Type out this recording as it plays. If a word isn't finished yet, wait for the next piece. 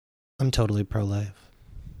I'm totally pro-life.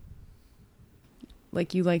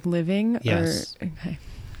 Like you like living? Yes. Or, okay.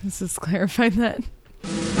 Let's just clarify that.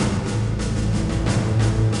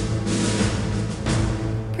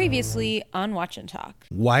 Previously on Watch and Talk.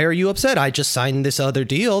 Why are you upset? I just signed this other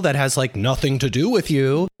deal that has like nothing to do with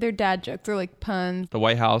you. They're dad jokes. They're like puns. The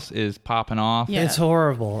White House is popping off. Yeah. It's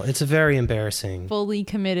horrible. It's very embarrassing. Fully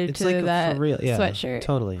committed It's to like that for real. Yeah, sweatshirt.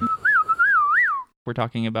 Totally. We're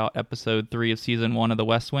talking about episode 3 of season 1 of The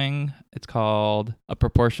West Wing. It's called A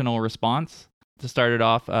Proportional Response. To start it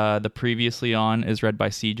off, the previously on is read by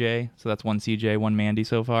CJ. So that's one CJ, one Mandy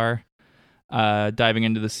so far. Diving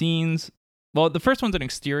into the scenes. Well, the first one's an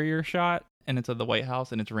exterior shot, and it's of the White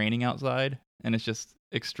House, and it's raining outside, and it's just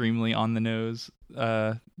extremely on the nose.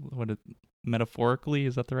 Metaphorically,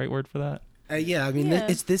 is that the right word for that? Yeah, I mean, Yeah.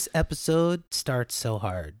 It's this episode starts so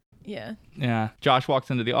hard. Yeah. Yeah. Josh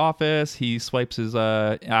walks into the office. He swipes his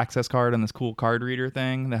access card on this cool card reader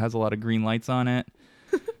thing that has a lot of green lights on it.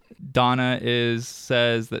 Donna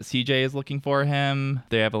says that CJ is looking for him.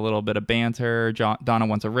 They have a little bit of banter. Donna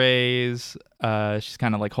wants a raise. She's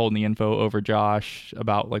kind of like holding the info over Josh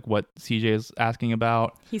about like what CJ is asking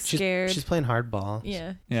about. He's scared. She's playing hardball.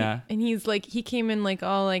 Yeah. Yeah. And he's like, he came in like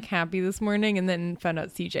all like happy this morning and then found out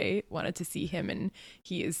CJ wanted to see him and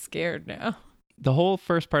he is scared now. The whole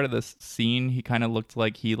first part of this scene, he kind of looked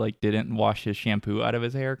like he like didn't wash his shampoo out of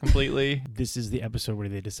his hair completely. This is the episode where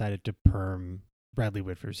they decided to perm Bradley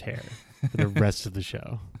Whitford's hair for the rest of the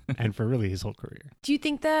show and for really his whole career. Do you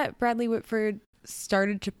think that Bradley Whitford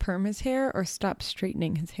started to perm his hair or stopped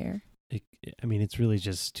straightening his hair? It's really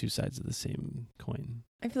just two sides of the same coin.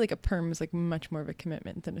 I feel like a perm is like much more of a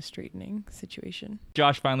commitment than a straightening situation.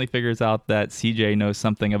 Josh finally figures out that CJ knows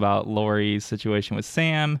something about Lori's situation with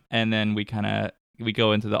Sam, and then we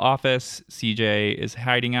go into the office. CJ is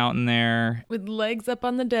hiding out in there, With legs up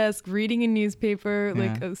on the desk, reading a newspaper, Yeah.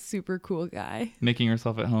 like a super cool guy. making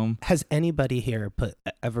herself at home. Has anybody here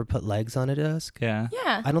ever put legs on a desk? Yeah.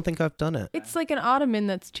 Yeah. I don't think I've done it. It's like an ottoman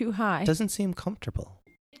that's too high. It doesn't seem comfortable.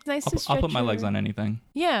 It's nice to I'll stretch put my legs your- on anything.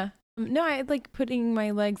 Yeah. No, I like putting my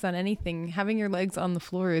legs on anything. Having your legs on the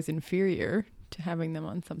floor is inferior to having them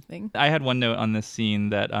on something. I had one note on this scene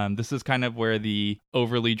that this is kind of where the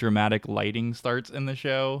overly dramatic lighting starts in the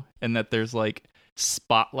show, and that there's like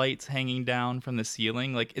spotlights hanging down from the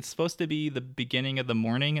ceiling. Like it's supposed to be the beginning of the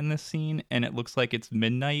morning in this scene, and it looks like it's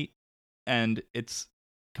midnight, and it's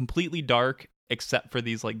completely dark except for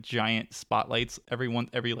these like giant spotlights every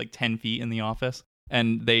like 10 feet in the office,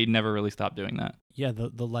 and they never really stopped doing that. Yeah,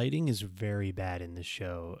 the lighting is very bad in this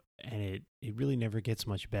show, and it really never gets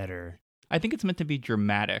much better. I think it's meant to be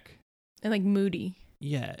dramatic. And like moody.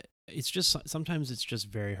 Yeah, it's just sometimes it's just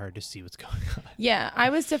very hard to see what's going on. Yeah, I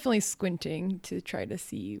was definitely squinting to try to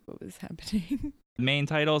see what was happening. Main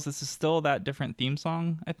titles, this is still that different theme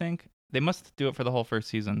song, I think. They must do it for the whole first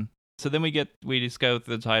season. So then we just go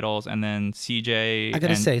through the titles, and then CJ... I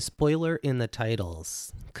gotta say, spoiler in the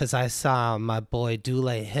titles, because I saw my boy Dule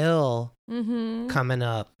Hill coming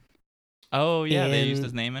up. Oh, yeah, they used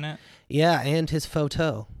his name in it? Yeah, and his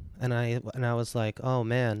photo. And I was like, oh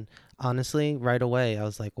man, honestly, right away, I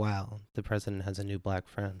was like, wow, the president has a new black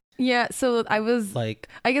friend. Yeah, so I was like,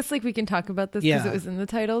 I guess like we can talk about this because Yeah. it was in the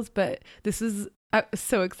titles, but this is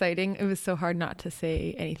so exciting. It was so hard not to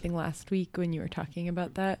say anything last week when you were talking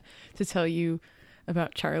about that, to tell you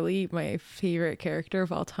about Charlie, my favorite character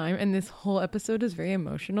of all time. And this whole episode is very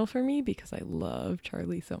emotional for me because I love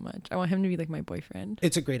Charlie so much. I want him to be like my boyfriend.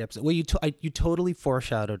 it's a great episode. Well, you totally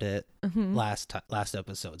foreshadowed it Mm-hmm. last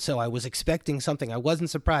episode, so I was expecting something. I wasn't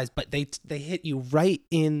surprised, but they hit you right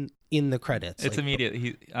in the credits. It's like,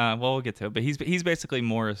 immediate. We'll get to it, but he's basically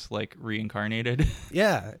Morris, like, reincarnated.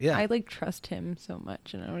 Yeah. I like trust him so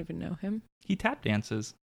much and I don't even know him. He tap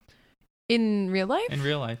dances In real life? in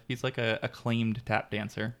real life. He's like a acclaimed tap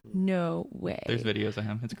dancer. No way. There's videos of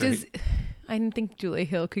him. It's great. I didn't think Julie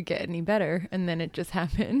Hill could get any better, and then it just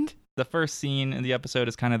happened. The first scene in the episode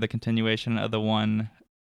is kind of the continuation of the one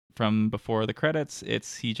from before the credits. It's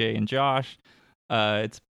CJ and Josh.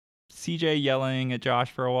 It's CJ yelling at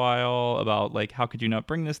Josh for a while about, like, how could you not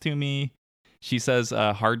bring this to me? She says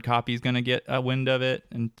Hard Copy's going to get a wind of it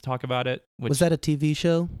and talk about it. Which Was that a TV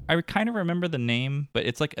show? I kind of remember the name, but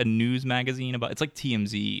it's like a news magazine it's like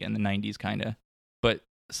TMZ in the 90s kind of, but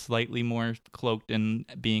slightly more cloaked in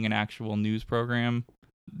being an actual news program.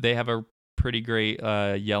 They have a pretty great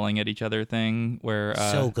yelling at each other thing where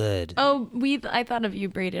So good. Oh, I thought of you,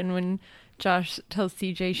 Brayden, when Josh tells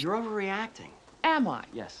CJ You're overreacting. Am I?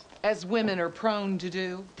 Yes. As women are prone to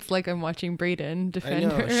do. it's like I'm watching Brayden I defend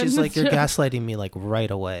know. her. She's in like, the you're show. gaslighting me like right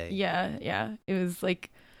away. Yeah. It was like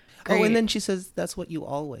Oh, great. and then she says, that's what you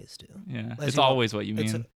always do. yeah, As it's you- always what you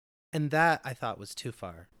it's mean. And that I thought was too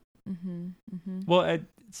far. Well,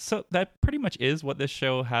 so that pretty much is what this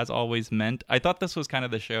show has always meant. I thought this was kind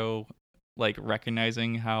of the show, like,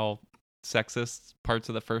 recognizing how sexist parts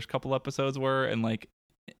of the first couple episodes were, and like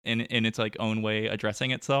in its like own way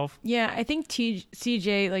addressing itself. Yeah, I think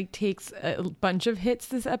CJ like takes a bunch of hits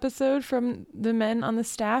this episode from the men on the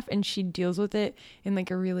staff, and she deals with it in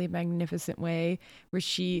like a really magnificent way where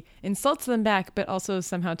she insults them back but also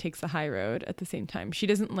somehow takes the high road at the same time. She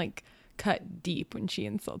doesn't like cut deep when she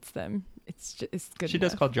insults them. It's good. She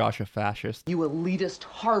does call Josh a fascist. You elitist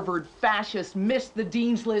Harvard fascist missed the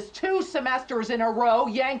dean's list 2 semesters in a row,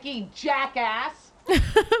 Yankee jackass.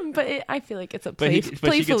 But I feel like it's a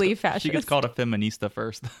playfully fascist. She gets called a feminista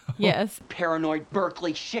first. Yes. Paranoid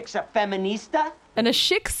Berkeley chick's a feminista? And a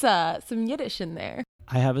shiksa, some Yiddish in there.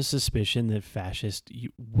 I have a suspicion that fascist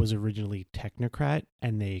was originally technocrat,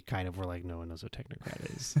 and they kind of were like, no one knows what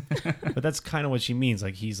technocrat is. But that's kind of what she means.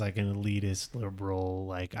 Like, he's like an elitist, liberal,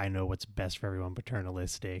 like, I know what's best for everyone,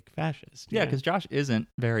 paternalistic fascist. Yeah, because Josh isn't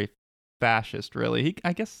very fascist, really.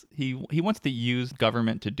 I guess he wants to use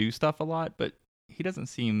government to do stuff a lot, but he doesn't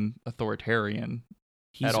seem authoritarian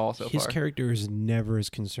at all so far. His character is never as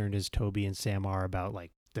concerned as Toby and Sam are about,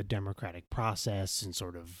 like, the democratic process and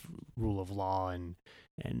sort of rule of law and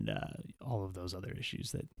all of those other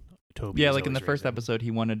issues that Toby. Yeah, like in the first episode,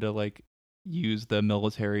 he wanted to like use the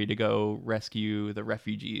military to go rescue the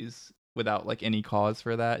refugees without like any cause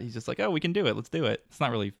for that. He's just like, oh, we can do it. Let's do it. It's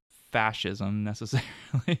not really fascism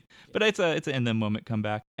necessarily, but it's an in the moment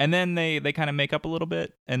comeback. And then they kind of make up a little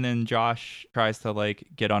bit, and then Josh tries to like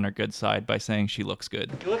get on her good side by saying she looks good.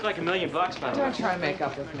 You look like $1 million, by the way. Don't try and make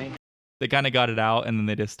up with me. They kind of got it out, and then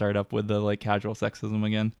they just start up with the like casual sexism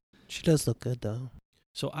again. She does look good though.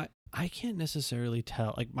 So I can't necessarily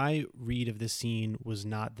tell. Like, my read of this scene was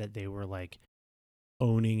not that they were like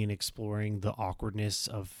owning and exploring the awkwardness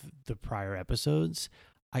of the prior episodes.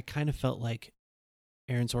 I kind of felt like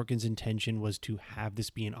Aaron Sorkin's intention was to have this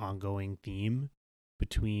be an ongoing theme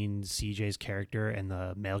between CJ's character and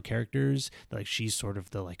the male characters. Like, she's sort of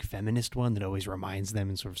the like feminist one that always reminds them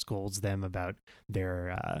and sort of scolds them about their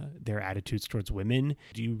attitudes towards women.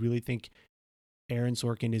 Do you really think Aaron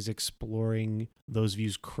Sorkin is exploring those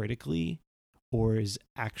views critically, or is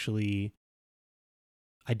actually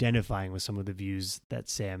identifying with some of the views that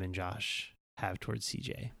Sam and Josh have towards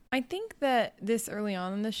CJ? I think that this early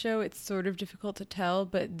on in the show, it's sort of difficult to tell,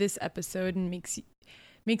 but this episode makes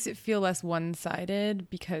it feel less one-sided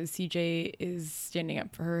because CJ is standing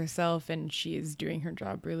up for herself and she is doing her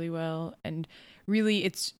job really well. And really,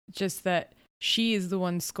 it's just that she is the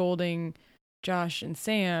one scolding Josh and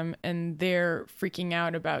Sam, and they're freaking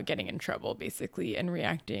out about getting in trouble, basically, and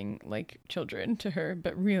reacting like children to her,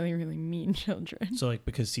 but really, really mean children. So, like,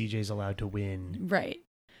 because CJ's allowed to win, right?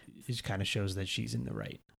 It kind of shows that she's in the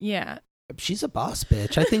right. Yeah. She's a boss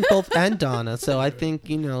bitch. I think both and Donna. So I think,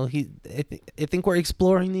 I think we're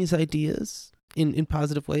exploring these ideas in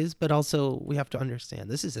positive ways, but also we have to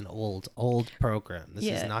understand this is an old program. This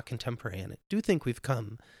is not contemporary, and I do think we've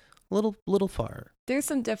come a little far. There's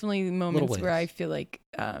some definitely moments where I feel like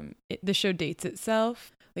the show dates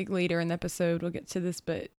itself. Like later in the episode, we'll get to this,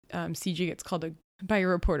 but CJ gets called by a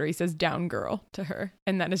reporter. He says "down girl" to her,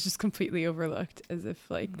 and that is just completely overlooked, as if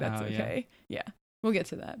like that's okay. Yeah. We'll get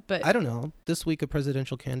to that, but I don't know. This week, a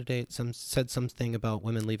presidential candidate said something about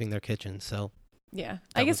women leaving their kitchen. So yeah,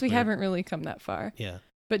 I guess we haven't really come that far. Yeah,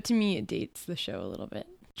 but to me, it dates the show a little bit.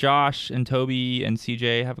 Josh and Toby and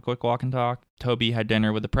CJ have a quick walk and talk. Toby had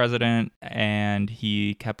dinner with the president, and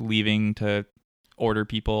he kept leaving to order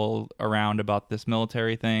people around about this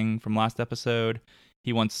military thing from last episode.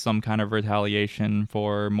 He wants some kind of retaliation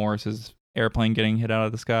for Morris's airplane getting hit out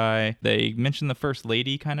of the sky. They mentioned the first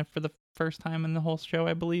lady kind of for the first time in the whole show,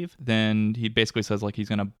 I believe. Then he basically says like he's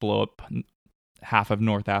going to blow up half of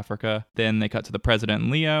North Africa. Then they cut to the president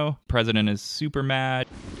and Leo. President is super mad.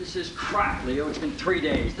 This is crap, Leo. It's been 3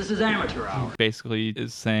 days. This is amateur hour. Basically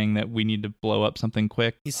is saying that we need to blow up something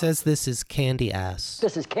quick. He says this is candy ass.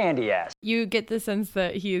 This is candy ass. You get the sense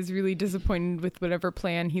that he is really disappointed with whatever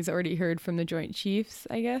plan he's already heard from the Joint Chiefs,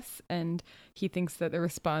 I guess, and he thinks that the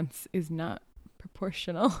response is not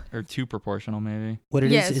proportional. Or too proportional, maybe. What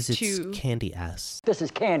it is it's candy ass. This is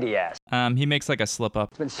candy ass. He makes like a slip up.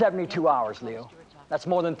 It's been 72 hours, Leo. That's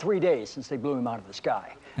more than 3 days since they blew him out of the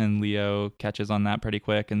sky. And Leo catches on that pretty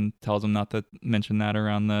quick and tells him not to mention that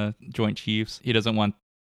around the Joint Chiefs. He doesn't want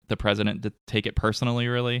the president to take it personally,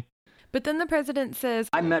 really. But then the president says,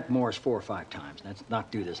 I met Morris 4 or 5 times. Let's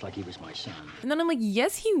not do this like he was my son. And then I'm like,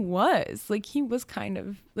 yes, he was. Like, he was kind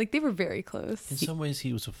of, like, they were very close. In some ways,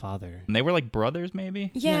 he was a father. And they were like brothers,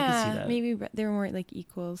 maybe? Yeah, I can see that. maybe they were more like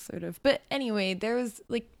equals, sort of. But anyway, there was,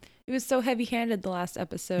 like, It was so heavy-handed the last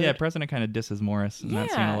episode. Yeah, President kind of disses Morris in that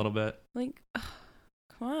scene a little bit. Like,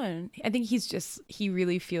 come on. I think he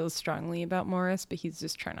really feels strongly about Morris, but he's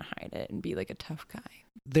just trying to hide it and be like a tough guy.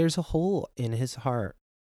 There's a hole in his heart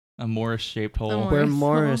A Morris-shaped hole. where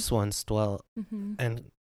Morris once dwelt, Mm-hmm. and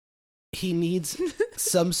he needs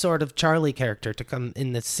some sort of Charlie character to come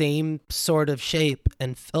in the same sort of shape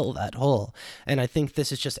and fill that hole. And I think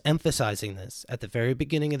this is just emphasizing this at the very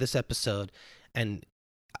beginning of this episode. And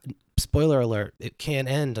spoiler alert, it can't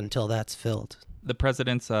end until that's filled. The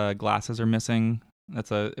president's glasses are missing. That's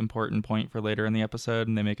an important point for later in the episode,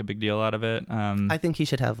 and they make a big deal out of it. I think he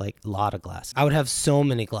should have like a lot of glasses. I would have so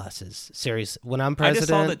many glasses. Seriously, when I'm president, I just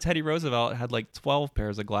saw that Teddy Roosevelt had like 12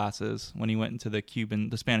 pairs of glasses when he went into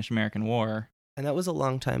the Spanish-American War. and that was a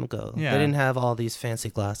long time ago. Yeah. They didn't have all these fancy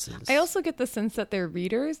glasses. I also get the sense that they're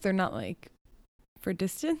readers. They're not like for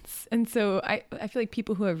distance. And so I feel like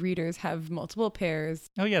people who have readers have multiple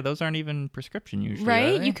pairs. Oh, yeah, those aren't even prescription usually.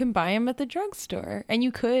 Right? Are they? You can buy them at the drugstore. And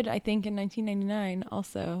you could, I think, in 1999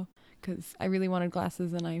 also, because I really wanted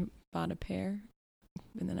glasses and I bought a pair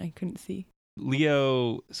and then I couldn't see.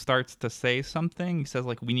 Leo starts to say something. He says,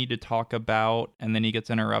 like, we need to talk about, and then he gets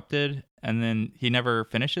interrupted, and then he never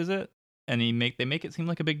finishes it. And they make it seem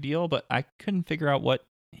like a big deal, but I couldn't figure out what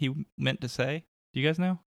he meant to say. Do you guys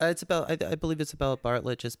know? It's about, I believe it's about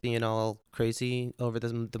Bartlett just being all crazy over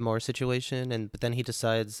the Moore situation, but then he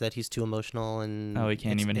decides that he's too emotional and Oh, he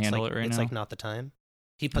can't even handle it right it's now? like not the time.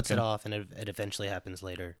 He puts it Okay. off, and it eventually happens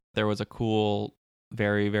later. There was a cool,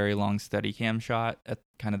 very, very long Steadicam shot at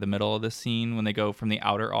kind of the middle of the scene when they go from the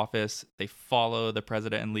outer office. They follow the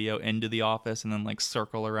president and Leo into the office and then like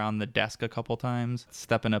circle around the desk a couple times,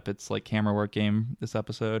 stepping up its like camera work game this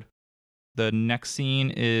episode. The next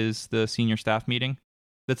scene is the senior staff meeting.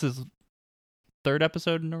 This is third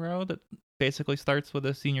episode in a row that basically starts with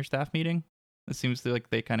a senior staff meeting. It seems like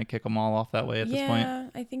they kind of kick them all off that way at this point. Yeah,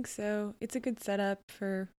 I think so. It's a good setup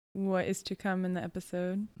for what is to come in the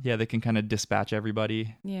episode. Yeah, they can kind of dispatch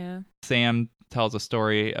everybody. Yeah. Sam tells a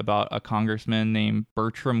story about a congressman named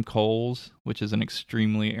Bertram Coles, which is an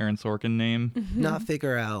extremely Aaron Sorkin name. Not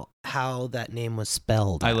figure out how that name was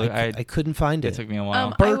spelled. I I couldn't find It it. took me a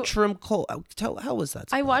while. Bertram Cole. How was that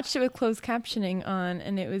spelled? I watched it with closed captioning on,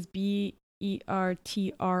 and it was BERTROM.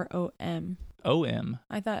 OM.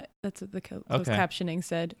 I thought that's what the closed Okay. captioning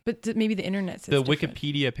said, but maybe the internet says The different.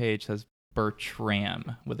 Wikipedia page says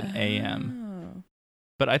Bertram with an AM. Oh.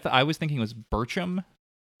 But I was thinking it was Bertram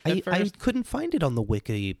at I first. couldn't find it on the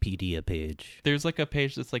Wikipedia page. There's like a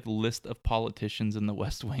page that's like list of politicians in the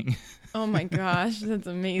West Wing. Oh my gosh, that's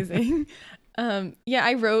amazing. Yeah,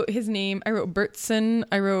 I wrote his name. I wrote Bertson.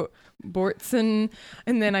 I wrote Bortson,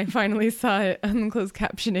 and then I finally saw it on the closed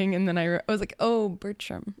captioning, and then I was like, oh,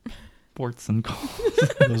 Bertram. Bortson Coles.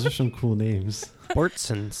 Those are some cool names.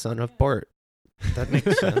 Bortson, son of Bort. That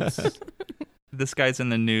makes sense. This guy's in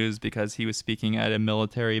the news because he was speaking at a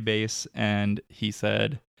military base and he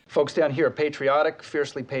said, Folks down here are patriotic,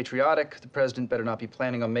 fiercely patriotic. The president better not be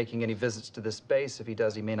planning on making any visits to this base. If he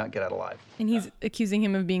does, he may not get out alive. And he's accusing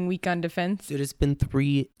him of being weak on defense. Dude, it's been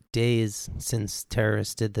 3 days since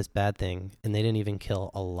terrorists did this bad thing, and they didn't even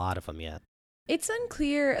kill a lot of them yet. It's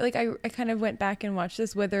unclear, like I kind of went back and watched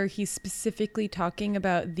this, whether he's specifically talking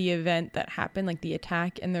about the event that happened, like the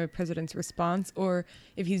attack and the president's response, or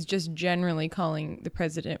if he's just generally calling the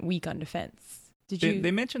president weak on defense.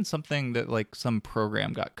 They mentioned something that like some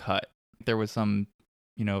program got cut. There was some,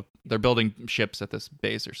 they're building ships at this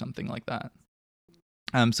base or something like that.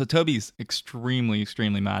 So Toby's extremely,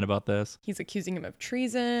 extremely mad about this. He's accusing him of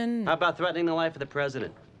treason. How about threatening the life of the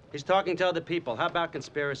president? He's talking to other people. How about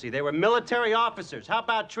conspiracy? They were military officers. How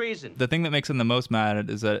about treason? The thing that makes him the most mad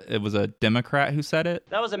is that it was a Democrat who said it.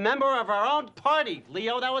 That was a member of our own party,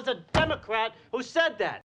 Leo. That was a Democrat who said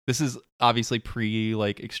that. This is obviously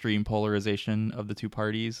extreme polarization of the two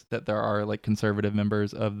parties, that there are like conservative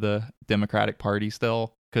members of the Democratic Party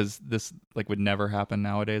still, because this would never happen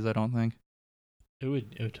nowadays, I don't think. It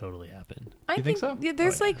would totally happen. I think so? Yeah,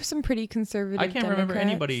 there's some pretty conservative I can't remember Democrats.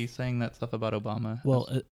 anybody saying that stuff about Obama.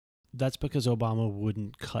 Well, that's because Obama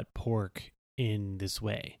wouldn't cut pork in this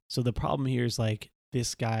way. So the problem here is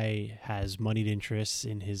this guy has moneyed interests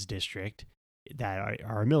in his district that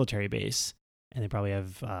are a military base, and they probably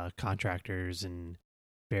have contractors and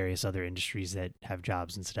various other industries that have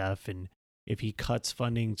jobs and stuff. And if he cuts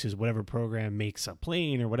funding to whatever program makes a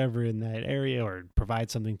plane or whatever in that area or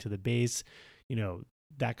provides something to the base,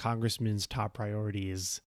 that congressman's top priority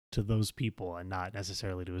is to those people and not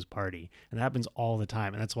necessarily to his party. And that happens all the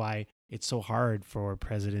time. And that's why it's so hard for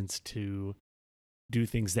presidents to do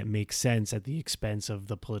things that make sense at the expense of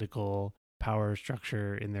the political power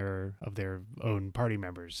structure in their own party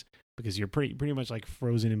members, because you're pretty much like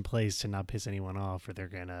frozen in place to not piss anyone off, or they're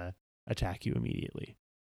gonna attack you immediately.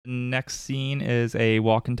 Next scene is a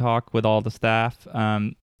walk and talk with all the staff.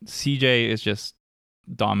 CJ is just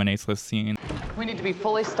dominates this scene. We need to be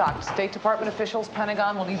fully stocked. State Department officials,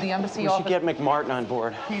 Pentagon, will need the embassy We office. should get McMartin on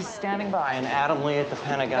board. He's standing by. And Adam Lee at the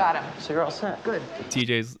Pentagon. Got him. So you're all set. Good.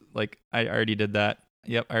 CJ's like, I already did that.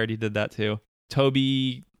 Yep, I already did that too.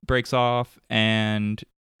 Toby breaks off and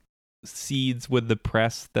cedes with the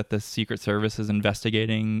press that the Secret Service is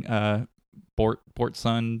investigating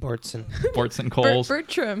Bortson Coles.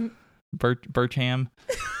 Bertram.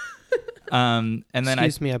 And then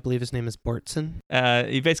Excuse me, I believe his name is Bortson.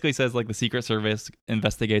 He basically says like the Secret Service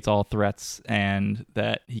investigates all threats and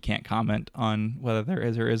that he can't comment on whether there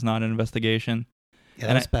is or is not an investigation.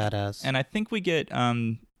 Yeah, that's badass. And I think we get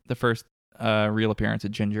the first real appearance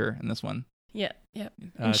of Ginger in this one. Yeah.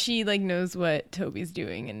 And she like knows what Toby's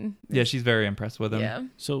doing, and yeah, she's very impressed with him. Yeah.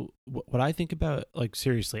 So what I think about, like,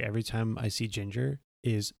 seriously, every time I see Ginger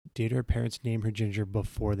is, did her parents name her Ginger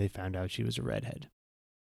before they found out she was a redhead?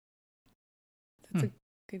 That's a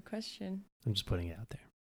good question. I'm just putting it out there.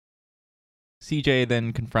 CJ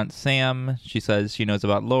then confronts Sam. She says she knows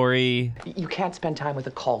about Lori. You can't spend time with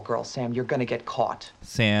a call girl, Sam. You're going to get caught.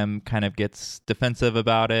 Sam kind of gets defensive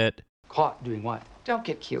about it. Caught doing what? Don't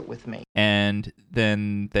get cute with me. And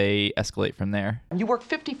then they escalate from there. You work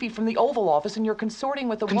 50 feet from the Oval Office and you're consorting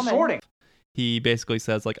with a woman. Consorting? He basically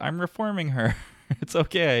says, like, I'm reforming her. It's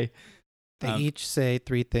okay. They each say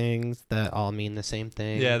three things that all mean the same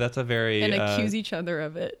thing. Yeah, that's a very... And accuse each other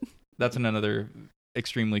of it. That's another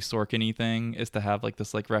extremely Sorkin-y thing, is to have, like,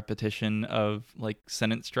 this, like, repetition of, like,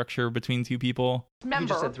 sentence structure between two people. You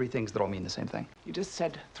just said three things that all mean the same thing. You just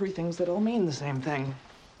said three things that all mean the same thing.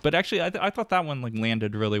 But actually, I thought that one, like,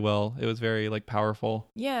 landed really well. It was very, like, powerful.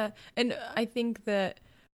 Yeah, and I think that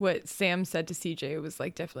what Sam said to CJ was,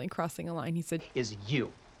 like, definitely crossing a line. He said, is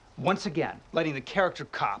you, once again, letting the character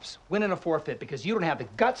cops win in a forfeit because you don't have the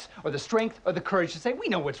guts or the strength or the courage to say, we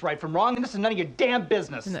know what's right from wrong, and this is none of your damn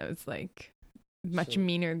business. And that was, like, much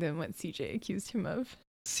meaner than what CJ accused him of.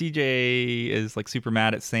 CJ is, like, super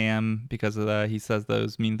mad at Sam because of that. He says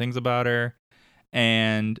those mean things about her.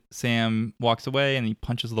 And Sam walks away and he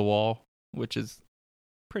punches the wall, which is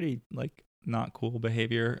pretty, like, not cool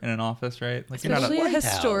behavior in an office, right? Like, especially a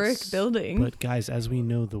historic building. But guys, as we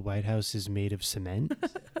know, the White House is made of cement.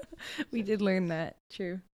 We did learn that.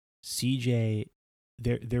 True. CJ,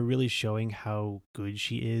 they're really showing how good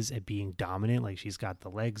she is at being dominant. Like, she's got the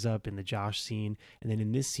legs up in the Josh scene, and then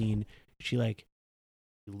in this scene, she like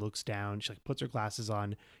looks down, she like puts her glasses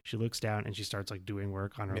on, she looks down and she starts like doing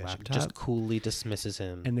work on her laptop. Just coolly dismisses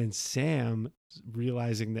him. And then Sam,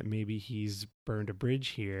 realizing that maybe he's burned a bridge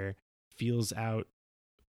here, feels out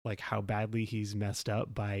like how badly he's messed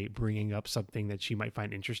up by bringing up something that she might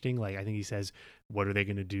find interesting. Like, I think he says, what are they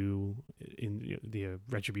going to do in the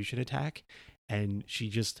retribution attack? And she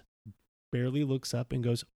just barely looks up and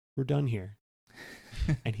goes, we're done here.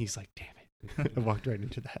 And he's like, damn it. I walked right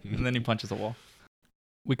into that. And then he punches a wall.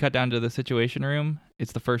 We cut down to the Situation Room.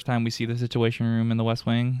 It's the first time we see the Situation Room in the West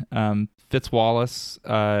Wing. Fitz Wallace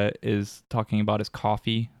is talking about his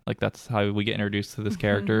coffee. Like, that's how we get introduced to this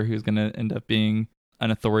character who's going to end up being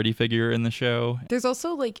an authority figure in the show. There's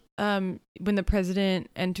also, like, when the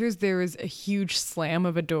president enters, there is a huge slam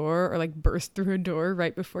of a door or, like, burst through a door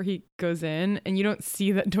right before he goes in. And you don't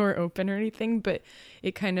see that door open or anything, but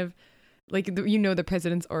it kind of, like, you know, the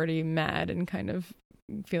president's already mad and kind of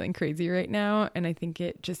feeling crazy right now, and I think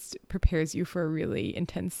it just prepares you for a really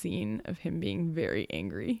intense scene of him being very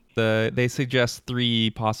angry. They suggest three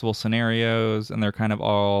possible scenarios, and they're kind of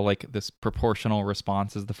all like this proportional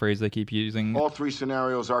response is the phrase they keep using. All three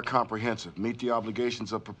scenarios are comprehensive, meet the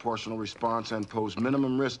obligations of proportional response, and pose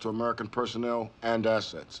minimum risk to American personnel and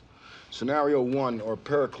assets. Scenario 1, or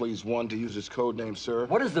Pericles 1, to use its code name, sir.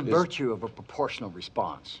 What is the virtue of a proportional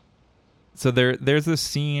response? So there's this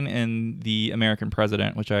scene in The American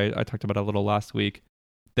President, which I talked about a little last week,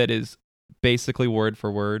 that is basically word for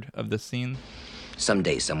word of this scene.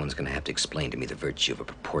 Someday someone's going to have to explain to me the virtue of a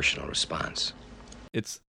proportional response.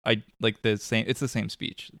 It's the same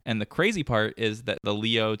speech. And the crazy part is that the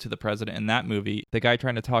Leo to the president in that movie, the guy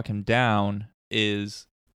trying to talk him down is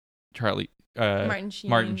Martin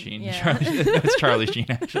Sheen. Yeah. It's Charlie Sheen,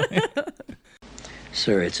 actually.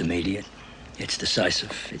 Sir, it's immediate. It's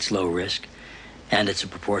decisive, it's low risk, and it's a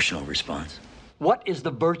proportional response. What is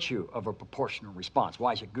the virtue of a proportional response?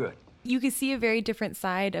 Why is it good? You can see a very different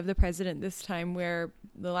side of the president this time, where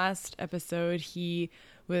the last episode he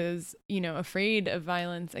was, afraid of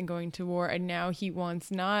violence and going to war, and now he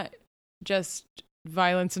wants not just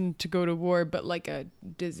violence and to go to war, but like a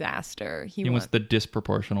disaster. He wants the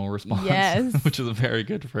disproportional response. Yes. Which is a very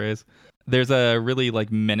good phrase. There's a really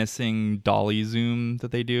like menacing dolly zoom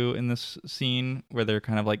that they do in this scene where they're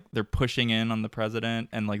kind of like they're pushing in on the president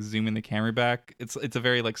and like zooming the camera back. It's a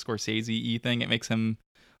very like Scorsese-y thing. It makes him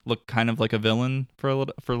look kind of like a villain for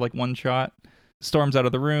like one shot. Storms out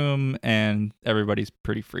of the room and everybody's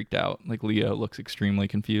pretty freaked out. Like Leo looks extremely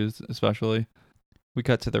confused, especially. We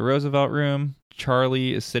cut to the Roosevelt room.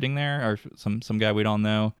 Charlie is sitting there, or some guy we don't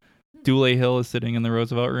know. Dule Hill is sitting in the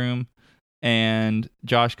Roosevelt room. And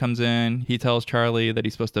Josh comes in. He tells Charlie that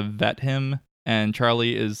he's supposed to vet him. And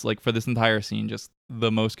Charlie is, like, for this entire scene, just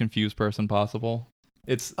the most confused person possible.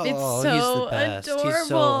 It's so he's the best. adorable. He's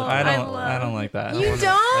so I don't like that. You don't?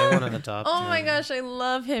 I want to adopt Oh him. my gosh, I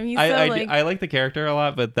love him. He's I like the character a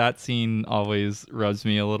lot, but that scene always rubs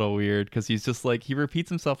me a little weird because he's just like, he repeats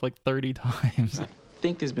himself like 30 times. I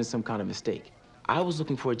think there's been some kind of mistake. I was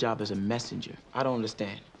looking for a job as a messenger. I don't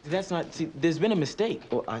understand. That's not, see, there's been a mistake.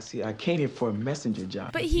 Well, I see, I came here for a messenger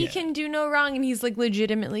job. But he can do no wrong, and he's like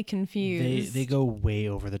legitimately confused. They go way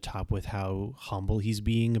over the top with how humble he's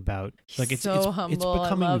being about. Like it's humble. It's I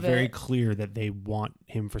becoming love very it. clear that they want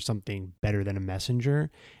him for something better than a messenger,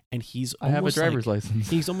 and he's I have a almost driver's like, license.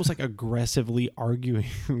 He's almost like aggressively arguing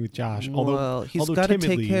with Josh. Well, he's although got to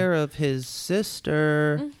timidly. take care of his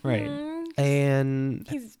sister, right? And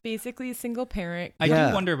he's basically a single parent. I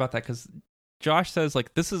do wonder about that because Josh says,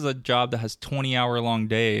 like, this is a job that has 20-hour-long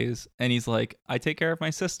days. And he's like, I take care of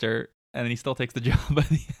my sister. And then he still takes the job at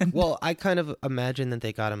the end. Well, I kind of imagine that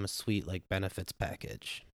they got him a sweet, like, benefits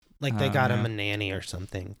package. Like, they got him a nanny or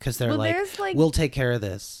something. Because they're there's, like, we'll take care of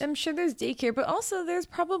this. I'm sure there's daycare, but also there's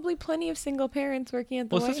probably plenty of single parents working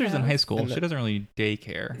at the Well, White sister's in House. high school. She doesn't really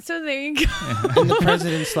daycare. So there you go. And the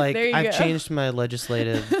president's like, There you I've go. changed my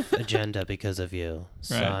legislative agenda because of you,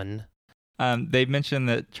 son. They mentioned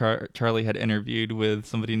that Charlie had interviewed with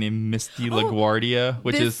somebody named Misty LaGuardia,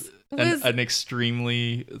 which is an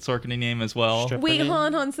extremely Sorkin name as well. Wait,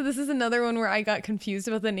 hold on. So this is another one where I got confused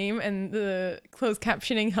about the name, and the closed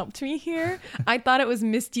captioning helped me here. I thought it was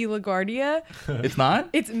Misty LaGuardia. It's not?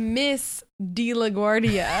 It's Miss D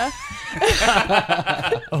LaGuardia.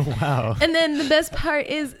 Oh, wow. And then the best part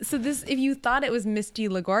is, so this, if you thought it was Misty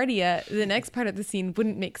LaGuardia, the next part of the scene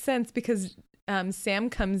wouldn't make sense because Sam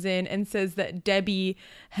comes in and says that Debbie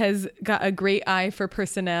has got a great eye for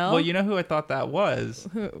personnel. Well, you know who I thought that was?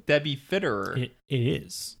 Who? Debbie Fitterer. It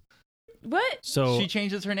is. What? So she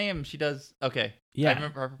changes her name. She does. Okay. Yeah.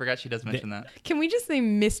 I forgot she does mention that. Can we just say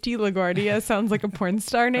Misty LaGuardia? Sounds like a porn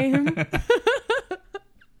star name.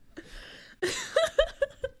 It's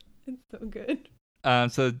so good.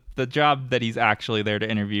 So the job that he's actually there to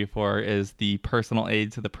interview for is the personal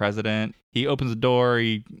aide to the president. He opens the door.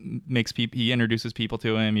 He introduces people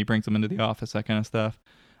to him. He brings them into the office, that kind of stuff.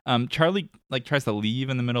 Charlie tries to leave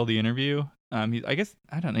in the middle of the interview. I guess,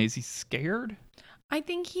 I don't know. Is he scared? I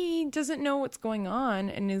think he doesn't know what's going on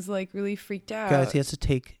and is like really freaked out. Guys, he has to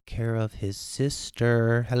take care of his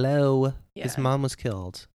sister. Hello. His Yeah. mom was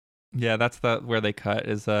killed. Yeah, that's where they cut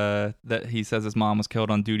is that he says his mom was killed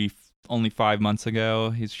on duty only 5 months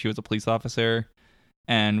ago. She was a police officer,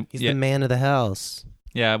 and He's the man of the house.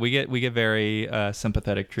 Yeah, we get very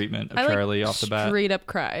sympathetic treatment of I Charlie off the bat. Straight up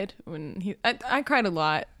cried when I cried a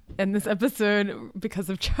lot in this episode because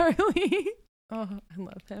of Charlie. Oh, I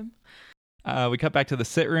love him. We cut back to the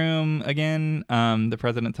sit room again. The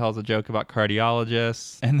president tells a joke about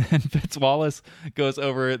cardiologists, and then Fitzwallace goes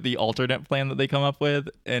over the alternate plan that they come up with,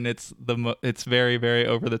 and it's very, very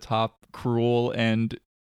over the top, cruel, and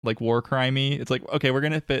like war crimey. It's like, okay, we're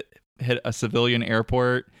gonna hit a civilian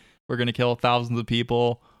airport. We're gonna kill thousands of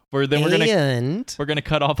people. We're gonna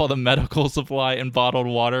cut off all the medical supply and bottled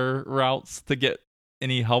water routes to get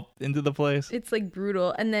any help into the place. It's like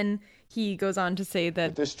brutal, and then he goes on to say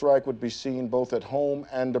that This strike would be seen both at home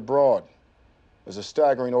and abroad as a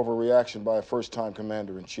staggering overreaction by a first-time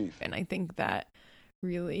commander-in-chief. And I think that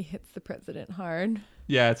really hits the president hard.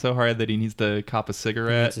 Yeah, it's so hard that he needs to cop a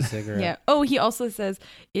cigarette. Yeah. Oh, he also says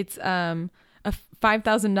it's a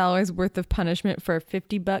 $5,000 worth of punishment for a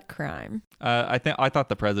 $50 crime. I thought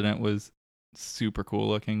the president was super cool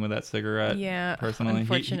looking with that cigarette. Yeah. Personally,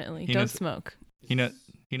 Unfortunately, he don't knows, smoke. He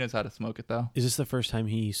knows how to smoke it though. Is this the first time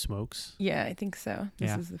he smokes? Yeah, I think so.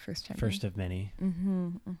 This is the first time. First of many.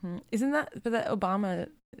 Isn't that? But that Obama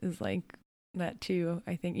is like that too.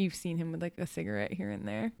 I think you've seen him with like a cigarette here and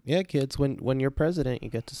there. Yeah, kids, when you're president, you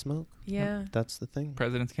get to smoke. Yeah. That's the thing.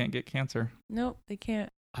 Presidents can't get cancer. Nope, they can't.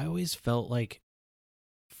 I always felt like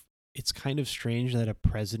it's kind of strange that a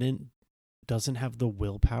president doesn't have the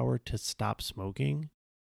willpower to stop smoking,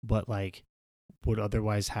 but like would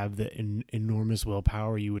otherwise have the enormous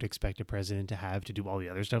willpower you would expect a president to have to do all the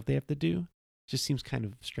other stuff they have to do. Just seems kind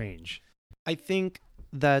of strange. I think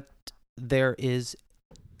that there is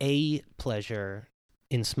a pleasure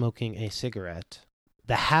in smoking a cigarette.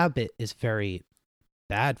 The habit is very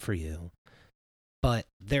bad for you, but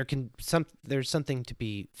there's something to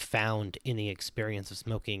be found in the experience of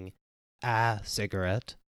smoking a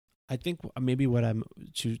cigarette. I think maybe what I'm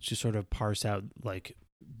to sort of parse out, like,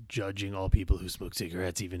 judging all people who smoke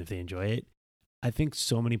cigarettes, even if they enjoy it. I think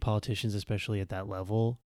so many politicians, especially at that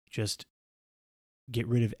level, just get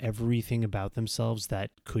rid of everything about themselves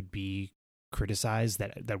that could be criticized,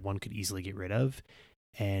 that one could easily get rid of.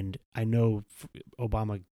 And I know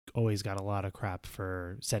Obama always got a lot of crap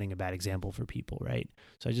for setting a bad example for people, right?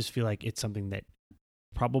 So I just feel like it's something that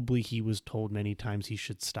probably he was told many times he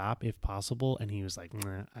should stop if possible, and he was like,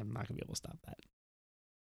 nah, I'm not gonna be able to stop that.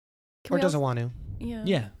 Or doesn't want to.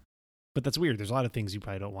 Yeah. But that's weird. There's a lot of things you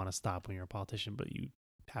probably don't want to stop when you're a politician, but you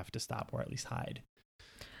have to stop or at least hide.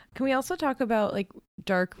 Can we also talk about like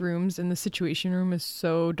dark rooms? And the Situation Room is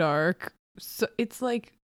so dark. So it's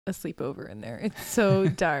like a sleepover in there. It's so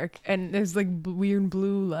dark, and there's like weird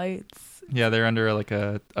blue lights. Yeah, they're under like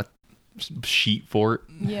a sheet fort.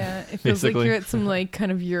 Yeah, it feels like you're at some like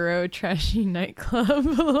kind of Euro trashy nightclub a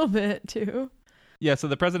little bit too. Yeah, so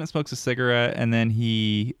the president smokes a cigarette, and then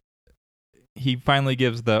he finally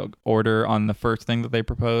gives the order on the first thing that they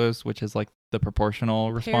proposed, which is like the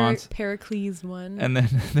proportional response. Pericles one. And then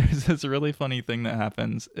there's this really funny thing that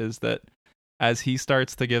happens is that as he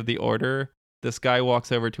starts to give the order, this guy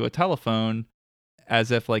walks over to a telephone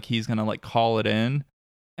as if like he's going to like call it in.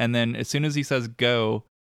 And then as soon as he says go,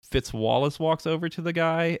 Fitzwallace walks over to the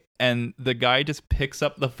guy, and the guy just picks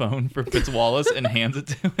up the phone for Fitzwallace and hands it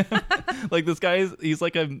to him. Like, this guy he's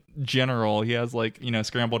like a general. He has like,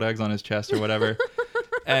 scrambled eggs on his chest or whatever.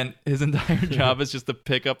 And his entire job is just to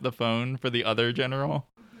pick up the phone for the other general.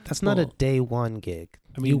 That's not a day one gig.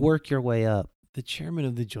 I mean, you work your way up. The chairman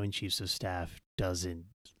of the Joint Chiefs of Staff doesn't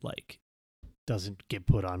get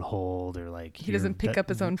put on hold, or like he doesn't pick up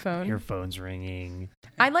his own phone. Your phone's ringing.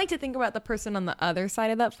 I like to think about the person on the other side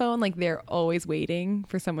of that phone, like they're always waiting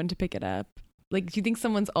for someone to pick it up. Like, do you think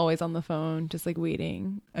someone's always on the phone, just like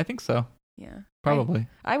waiting? I think so. Yeah, probably.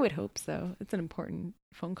 I would hope so. It's an important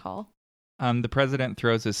phone call. The president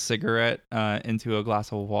throws his cigarette into a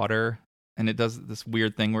glass of water, and it does this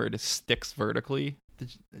weird thing where it just sticks vertically.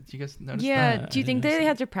 Did you guys notice that? Yeah, do you think they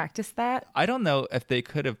had to practice that? I don't know if they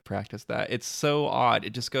could have practiced that. It's so odd.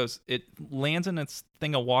 It just it lands in its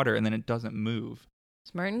thing of water, and then it doesn't move.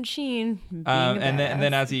 Smart and Sheen. And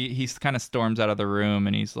then as he kind of storms out of the room,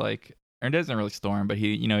 and he's like, or it doesn't really storm, but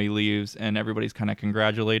he leaves, and everybody's kind of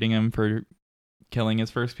congratulating him for killing his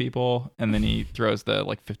first people, and then he throws the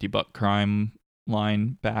like $50 crime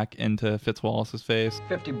line back into Fitzwallace's face.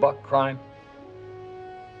 $50 crime?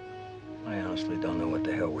 I honestly don't know what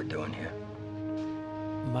the hell we're doing here.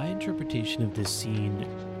 My interpretation of this scene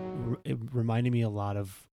it reminded me a lot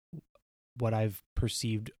of what I've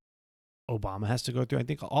perceived Obama has to go through. I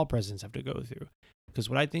think all presidents have to go through. Because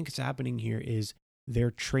what I think is happening here is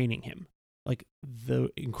they're training him. Like, the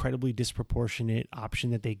incredibly disproportionate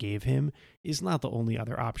option that they gave him is not the only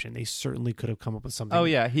other option. They certainly could have come up with something. Oh,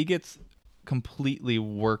 yeah. He gets completely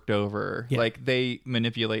worked over. Yeah. Like, they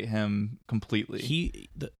manipulate him completely.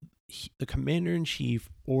 The commander-in-chief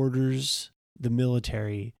orders the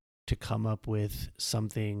military to come up with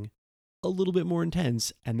something a little bit more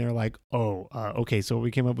intense, and they're like, okay, so what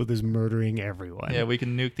we came up with is murdering everyone. Yeah, we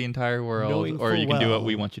can nuke the entire world, or you can do what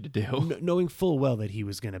we want you to do. Knowing full well that he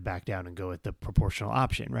was going to back down and go at the proportional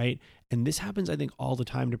option, right? And this happens, I think, all the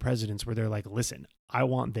time to presidents where they're like, listen, I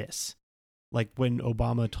want this. Like when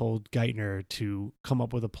Obama told Geithner to come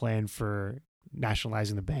up with a plan for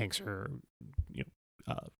nationalizing the banks or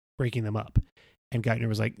breaking them up. And Geithner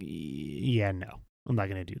was like, yeah, no, I'm not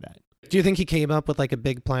going to do that. Do you think he came up with like a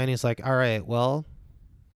big plan? He's like, all right, well,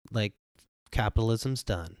 like capitalism's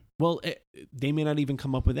done. Well, they may not even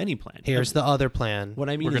come up with any plan. Here's the other plan. What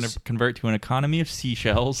I mean We're going to convert to an economy of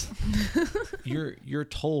seashells. You're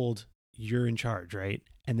told you're in charge, right?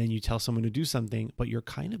 And then you tell someone to do something, but you're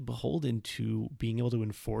kind of beholden to being able to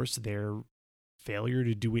enforce their failure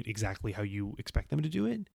to do it exactly how you expect them to do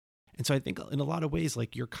it. And so I think in a lot of ways,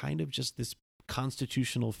 like, you're kind of just this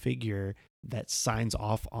constitutional figure that signs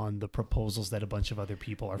off on the proposals that a bunch of other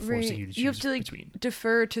people are forcing you to choose between. You have to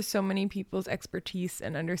defer to so many people's expertise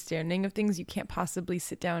and understanding of things. You can't possibly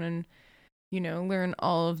sit down and, learn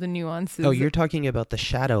all of the nuances. Oh, you're talking about the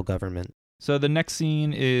shadow government. So the next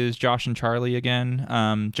scene is Josh and Charlie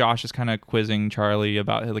again. Josh is kind of quizzing Charlie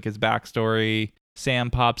about like his backstory.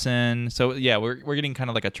 Sam pops in. So yeah, we're getting kind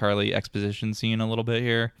of like a Charlie exposition scene a little bit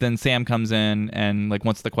here. Then Sam comes in and like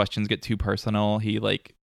once the questions get too personal, he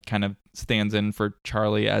like kind of stands in for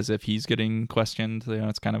Charlie as if he's getting questioned. You know,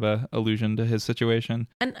 it's kind of a allusion to his situation.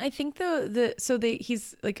 And I think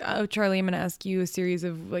he's like, oh, Charlie, I'm going to ask you a series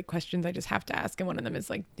of like questions I just have to ask. And one of them is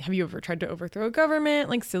like, have you ever tried to overthrow a government?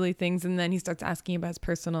 Like silly things. And then he starts asking about his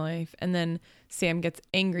personal life. And then Sam gets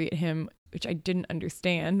angry at him, which I didn't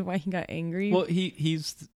understand why he got angry. Well,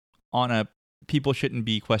 he's on a people shouldn't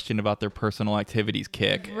be questioned about their personal activities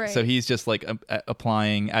kick. Right. So he's just like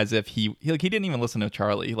applying as if he didn't even listen to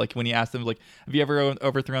Charlie. Like when he asked him like, have you ever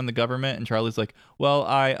overthrown the government? And Charlie's like, well,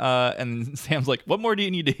 and Sam's like, what more do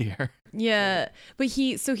you need to hear? Yeah. But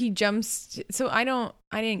he jumps. So I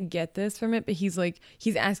didn't get this from it, but he's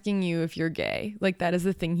asking you if you're gay. Like that is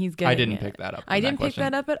the thing he's getting I didn't at. pick that up. I didn't pick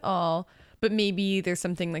that up at all, but maybe there's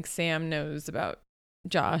something like Sam knows about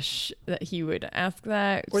Josh that he would ask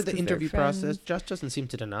that, or the interview process. Josh doesn't seem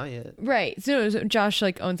to deny it, right? So Josh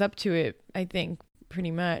like owns up to it, I think, pretty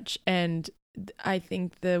much. And I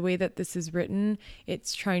think the way that this is written,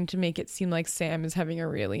 it's trying to make it seem like Sam is having a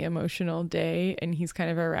really emotional day and he's kind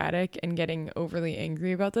of erratic and getting overly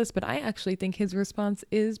angry about this, but I actually think his response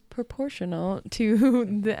is proportional to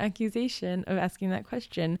the accusation of asking that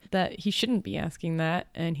question, that he shouldn't be asking that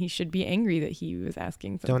and he should be angry that he was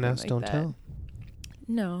asking something. Don't ask, like don't that. tell.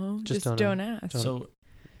 No, just don't ask. So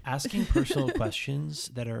asking personal questions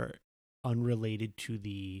that are unrelated to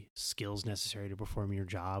the skills necessary to perform your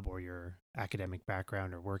job or your academic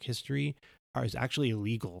background or work history is actually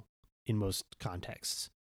illegal in most contexts.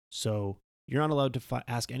 So you're not allowed to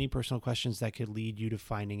ask any personal questions that could lead you to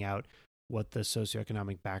finding out what the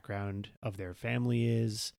socioeconomic background of their family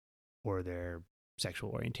is or their sexual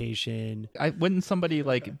orientation. Wouldn't somebody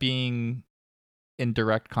like being in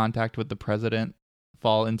direct contact with the president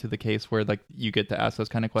fall into the case where like you get to ask those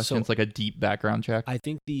kind of questions, like a deep background check? I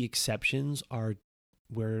think the exceptions are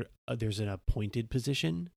where there's an appointed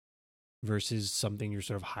position versus something you're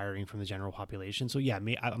sort of hiring from the general population. So yeah,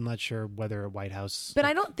 I'm not sure whether a White House... But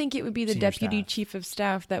I don't think it would be the deputy staff. chief of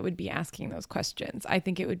staff that would be asking those questions. I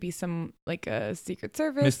think it would be some, like a Secret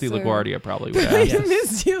Service. Misty LaGuardia probably would ask. Yes.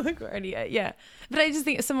 Misty LaGuardia, yeah. But I just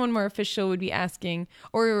think someone more official would be asking,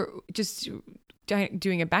 or just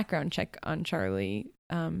doing a background check on Charlie.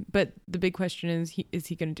 But the big question is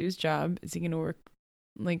he going to do his job? Is he going to work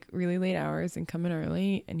like really late hours and come in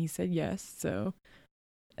early? And he said yes. So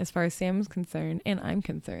as far as Sam's concerned, and I'm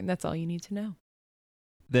concerned, that's all you need to know.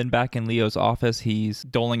 Then back in Leo's office, he's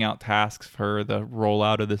doling out tasks for the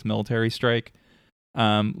rollout of this military strike.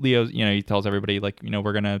 Leo, he tells everybody like,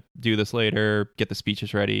 we're going to do this later, get the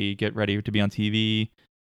speeches ready, get ready to be on TV.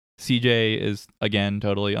 CJ is, again,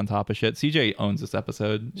 totally on top of shit. CJ owns this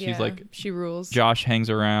episode. Yeah, she's like, she rules. Josh hangs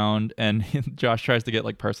around, and Josh tries to get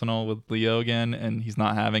like personal with Leo again, and he's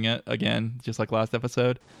not having it again, just like last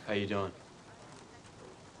episode. How you doing?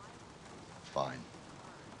 Fine.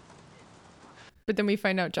 But then we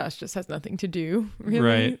find out Josh just has nothing to do,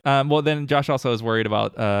 really. Right. Well, then Josh also is worried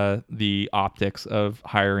about the optics of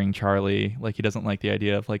hiring Charlie. Like, he doesn't like the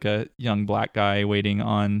idea of like a young black guy waiting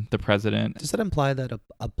on the president. Does that imply that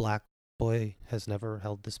a black boy has never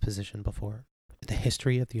held this position before? In the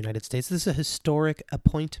history of the United States, this is a historic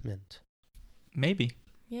appointment. Maybe.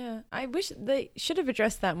 Yeah, I wish they should have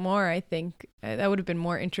addressed that more. I think that would have been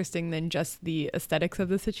more interesting than just the aesthetics of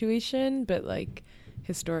the situation, but like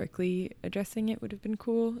historically addressing it would have been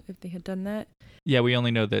cool if they had done that. Yeah, we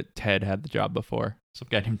only know that Ted had the job before. Some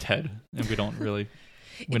guy named Ted, and we don't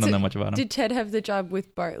know much about him. Did Ted have the job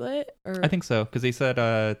with Bartlett? Or? I think so, because they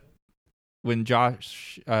said when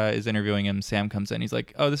Josh is interviewing him, Sam comes in. He's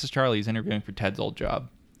like, "Oh, this is Charlie. He's interviewing for Ted's old job."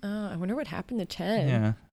 Oh, I wonder what happened to Ted.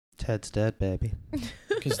 Yeah, Ted's dead, baby.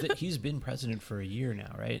 Because he's been president for a year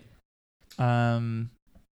now, right?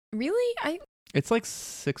 Really? It's like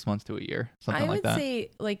 6 months to a year, something like that. I would say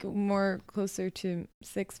like more closer to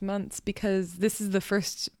 6 months, because this is the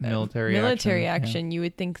first military action. Yeah. You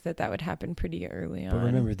would think that would happen pretty early on. But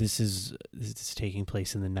remember, this is taking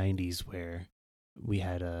place in the 90s, where we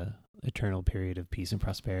had a eternal period of peace and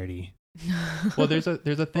prosperity. Well, there's a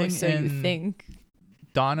thing. Or so you think.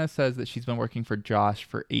 Donna says that she's been working for Josh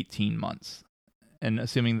for 18 months, and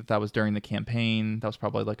assuming that was during the campaign, that was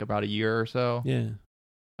probably like about a year or so. Yeah.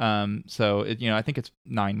 So I think it's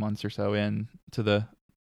 9 months or so in to the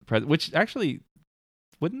which actually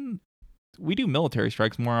wouldn't we do military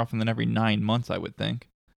strikes more often than every 9 months, I would think.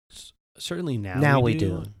 Certainly now we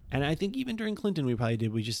do. And I think even during Clinton we probably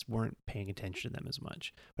did. We just weren't paying attention to them as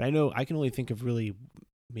much. But I know I can only think of really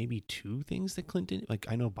maybe 2 things that Clinton, like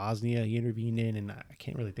I know Bosnia he intervened in, and I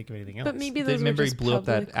can't really think of anything else. But maybe those remember were he just blew up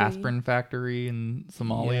that publicly- aspirin factory in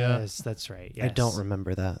Somalia. Yes, that's right. I don't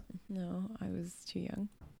remember that. No, I was too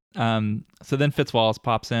young. So then Fitzwallace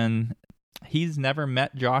pops in. He's never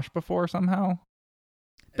met Josh before somehow,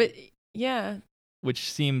 But yeah,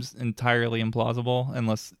 which seems entirely implausible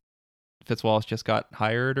unless Fitzwallace just got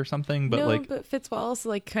hired or something. But but Fitzwallace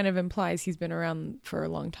like kind of implies he's been around for a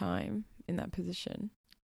long time in that position.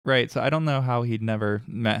 right. So I don't know how he'd never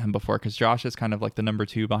met him before, because Josh is kind of like the number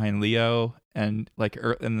 2 behind Leo, and like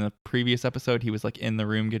in the previous episode he was like in the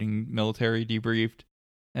room getting military debriefed,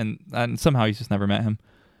 and somehow he's just never met him.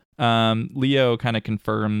 Leo kind of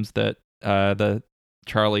confirms that the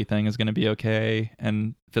Charlie thing is going to be okay,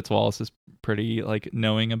 and Fitzwallace is pretty like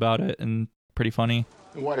knowing about it and pretty funny.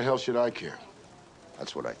 And why the hell should I care?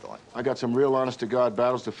 That's what I thought. I got some real honest-to-God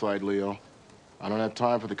battles to fight, Leo. I don't have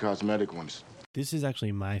time for the cosmetic ones. This is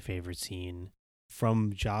actually my favorite scene,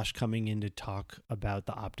 from Josh coming in to talk about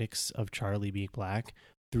the optics of Charlie being black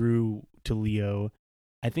through to Leo.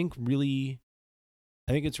 I think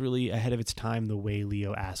it's really ahead of its time the way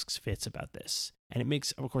Leo asks Fitz about this. And it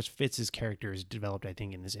makes, of course, Fitz's character is developed, I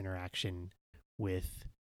think, in this interaction with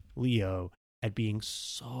Leo at being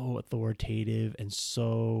so authoritative and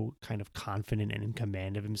so kind of confident and in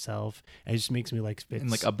command of himself. And it just makes me like Fitz.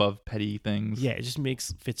 And like above petty things. Yeah, it just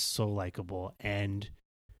makes Fitz so likable. And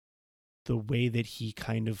the way that he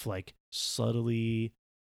kind of like subtly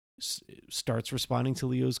starts responding to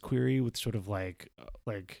Leo's query with sort of like,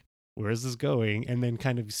 where is this going? And then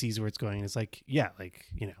kind of sees where it's going. And it's like, yeah, like,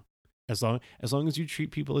 you know, as long as you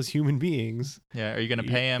treat people as human beings. Yeah, are you going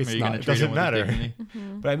to pay him? Or are you going to it treat him doesn't with matter. dignity?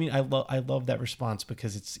 But I mean, I love that response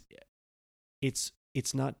because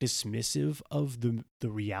it's not dismissive of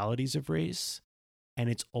the realities of race, and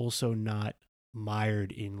it's also not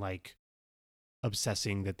mired in like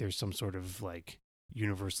obsessing that there's some sort of like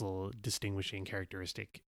universal distinguishing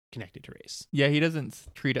characteristic connected to race. Yeah, he doesn't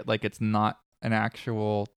treat it like it's not an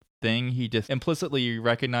actual thing. He just implicitly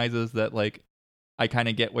recognizes that like, I kind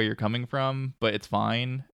of get where you're coming from, but it's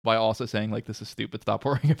fine, by also saying like, this is stupid, stop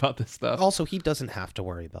worrying about this stuff. Also, he doesn't have to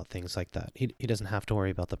worry about things like that. He doesn't have to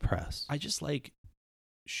worry about the press. I just like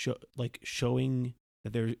showing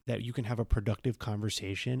that you can have a productive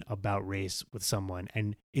conversation about race with someone,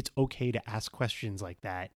 and it's okay to ask questions like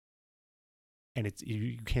that, and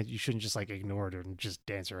you shouldn't just like ignore it and just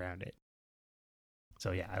dance around it.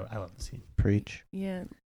 So yeah, I love the scene. Preach. Yeah,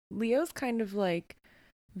 Leo's kind of like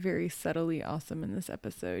very subtly awesome in this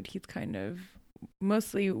episode. He's kind of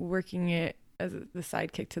mostly working it as the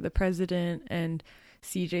sidekick to the president, and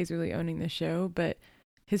CJ's really owning the show, but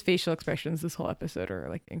his facial expressions this whole episode are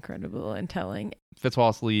like incredible and telling.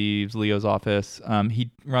 Fitzwallace leaves Leo's office.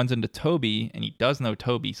 He runs into Toby, and he does know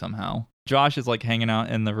Toby somehow. Josh is like hanging out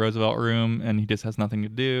in the Roosevelt room, and he just has nothing to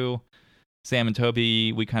do. Sam and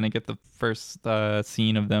Toby, we kind of get the first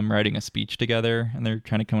scene of them writing a speech together, and they're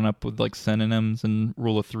trying to come up with like synonyms and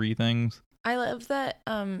rule of 3 things. I love that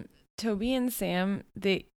Toby and Sam,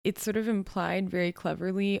 it's sort of implied very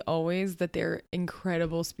cleverly always that they're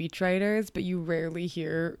incredible speechwriters, but you rarely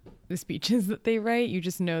hear the speeches that they write. You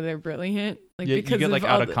just know they're brilliant. Like, yeah, because you get like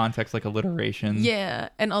out of the context, like alliteration. Yeah,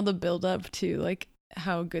 and all the build up to like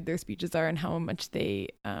how good their speeches are and how much they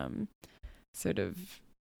sort of,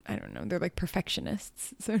 I don't know, they're like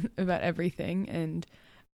perfectionists about everything. And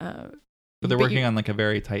but they're working on like a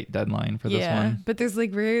very tight deadline for this one. But there's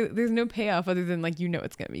like there's no payoff other than like, you know,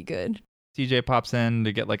 it's gonna be good. CJ pops in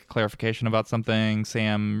to get like a clarification about something.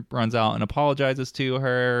 Sam runs out and apologizes to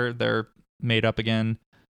her. They're made up again.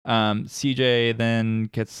 CJ then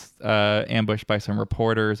gets ambushed by some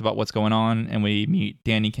reporters about what's going on, and we meet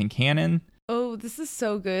Danny Kincannon. Oh, this is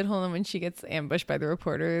so good. Hold on, when she gets ambushed by the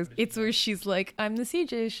reporters, it's where she's like, I'm the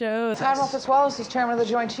CJ show. Admiral Fitzwallace is chairman of the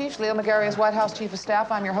Joint Chiefs. Leo McGarry is White House Chief of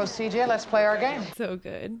Staff. I'm your host, CJ. Let's play our game. So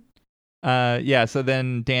good. So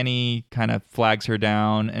then Danny kind of flags her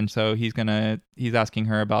down, and so he's asking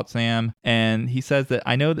her about Sam, and he says that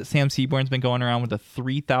I know that Sam Seaborn's been going around with a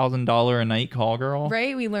 $3,000 a night call girl.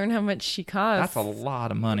 Right, we learn how much she costs. That's a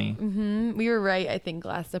lot of money. Mm-hmm. We were right, I think,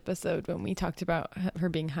 last episode when we talked about her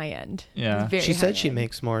being high end. Yeah, she said she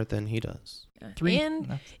makes more than he does.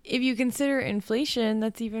 And if you consider inflation,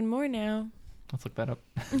 that's even more now. Let's look that up.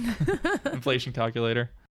 Inflation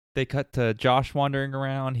calculator. They cut to Josh wandering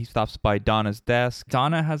around. He stops by Donna's desk.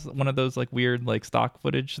 Donna has one of those like weird like stock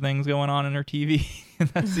footage things going on in her TV in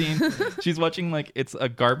that scene. She's watching like it's a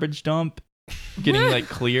garbage dump getting like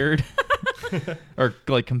cleared or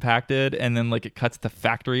like compacted, and then like it cuts to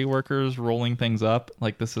factory workers rolling things up.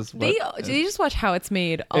 Like this is what they just watch how it's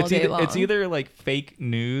made all day long. It's either like fake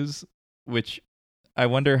news, which I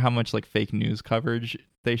wonder how much like fake news coverage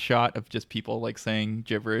they shot of just people like saying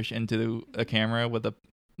gibberish into a camera with a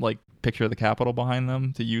like picture of the Capitol behind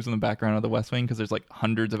them to use in the background of the West Wing, because there's like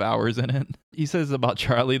hundreds of hours in it. He says about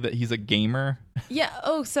Charlie that he's a gamer. Yeah.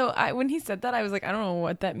 Oh, so when he said that, I was like, I don't know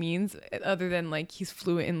what that means, other than like he's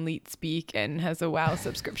fluent in Leet Speak and has a WoW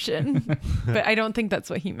subscription. But I don't think that's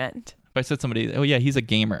what he meant. If I said somebody, oh yeah, he's a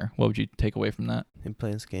gamer, what would you take away from that? He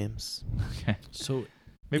plays games. Okay. So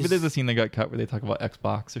maybe there's a scene that got cut where they talk about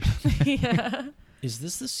Xbox or something. Yeah. Is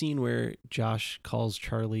this the scene where Josh calls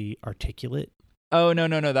Charlie articulate? Oh, no.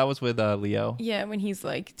 That was with Leo. Yeah, when he's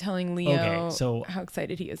like telling Leo so how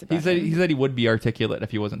excited he is about He said him. he would be articulate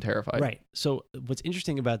if he wasn't terrified. Right. So what's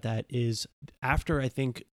interesting about that is after I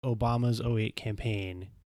think Obama's 2008 campaign,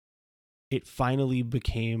 it finally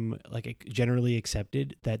became like generally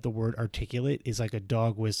accepted that the word articulate is like a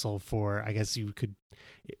dog whistle for, I guess you could,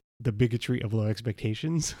 the bigotry of low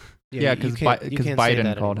expectations. Yeah, because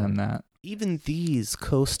Biden called him that. Even these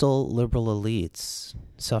coastal liberal elites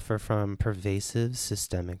suffer from pervasive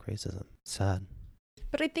systemic racism. Sad.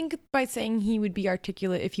 But I think by saying he would be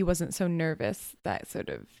articulate if he wasn't so nervous, that sort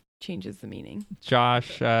of changes the meaning.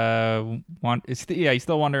 Josh, he's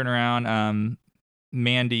still wandering around.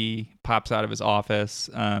 Mandy pops out of his office.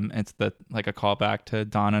 It's like a callback to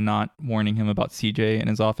Donna not warning him about CJ in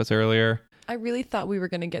his office earlier. I really thought we were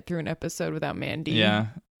going to get through an episode without Mandy. Yeah.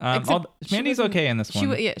 Mandy's okay in this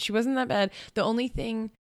one. She wasn't that bad. The only thing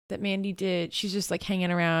that Mandy did, she's just like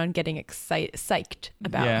hanging around, getting psyched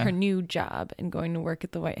about her new job and going to work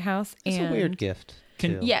at the White House. It's a weird gift.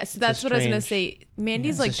 Yes, that's what I was going to say.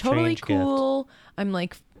 Mandy's like totally cool. I'm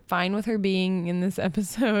like fine with her being in this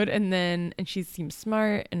episode, and she seems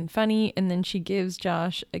smart and funny, and then she gives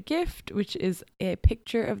Josh a gift, which is a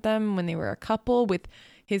picture of them when they were a couple with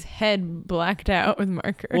his head blacked out with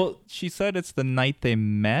marker. Well, she said it's the night they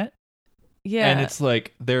met. Yeah. And it's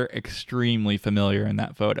like they're extremely familiar in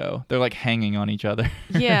that photo. They're like hanging on each other.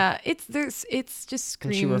 Yeah, it's just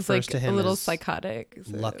screams like a little psychotic.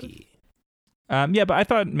 So. Lucky. Yeah, but I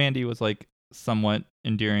thought Mandy was like somewhat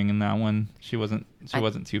endearing in that one. She wasn't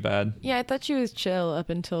too bad. Yeah, I thought she was chill up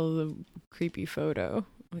until the creepy photo.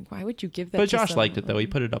 Like, why would you give that But to Josh someone? liked it though. He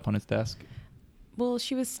put it up on his desk. Well,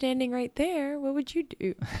 she was standing right there. What would you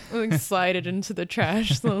do? Like slide it into the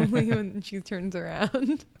trash slowly when she turns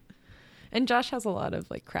around. And Josh has a lot of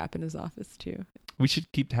like crap in his office too. We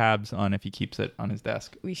should keep tabs on if he keeps it on his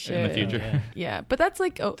desk. We should in the future. Yeah, but that's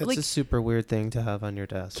like that's a super weird thing to have on your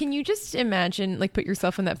desk. Can you just imagine, like, put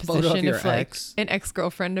yourself in that Photo position of if like ex. an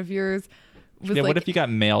ex-girlfriend of yours was Yeah, like, what if you got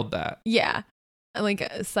mailed that? Yeah, like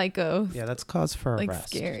a psycho. Yeah, that's cause for like arrest.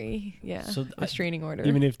 scary. Yeah, So restraining order.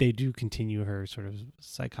 Even if they do continue her sort of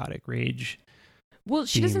psychotic rage. Well,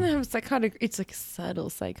 she doesn't have psychotic. It's like subtle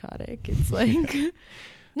psychotic. It's like,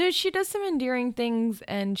 no, she does some endearing things,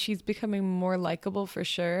 and she's becoming more likable for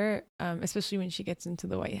sure. Especially when she gets into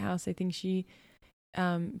the White House, I think she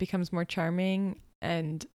becomes more charming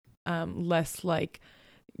and less like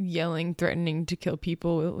yelling, threatening to kill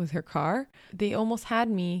people with her car. They almost had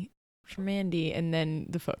me for Mandy, and then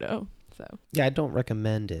the photo. So yeah, I don't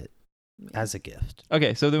recommend it as a gift.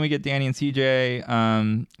 Okay, so then we get Danny and CJ.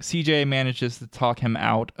 CJ manages to talk him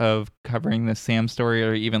out of covering the Sam story,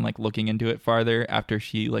 or even like looking into it farther after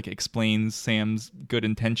she like explains Sam's good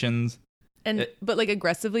intentions. And but like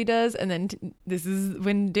aggressively does, and then this is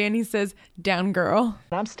when Danny says, "Down, girl."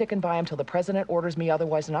 I'm sticking by him till the president orders me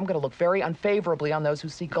otherwise, and I'm going to look very unfavorably on those who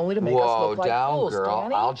seek only to make us look like fools. Girl.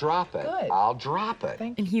 Danny? I'll drop it. Good. I'll drop it.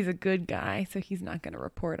 And he's a good guy, so he's not going to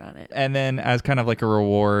report on it. And then as kind of like a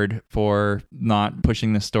reward for not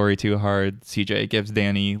pushing the story too hard, CJ gives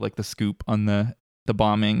Danny like the scoop on the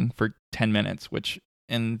bombing for 10 minutes, which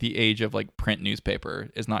in the age of like print newspaper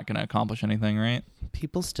is not going to accomplish anything, right?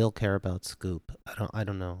 People still care about scoop. I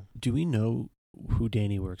don't know. Do we know who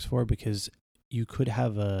Danny works for? Because you could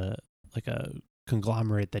have a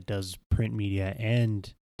conglomerate that does print media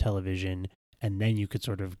and television, and then you could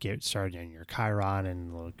sort of get started on your Chiron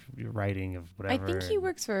and like your writing of whatever. I think he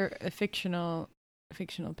works for a fictional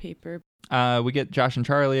paper. We get Josh and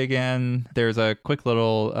Charlie again. There's a quick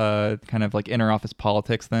little kind of like inter-office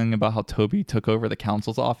politics thing about how Toby took over the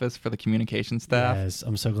council's office for the communication staff. Yes,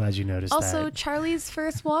 I'm so glad you noticed Also, that. Charlie's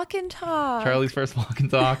first walk and talk. Charlie's first walk and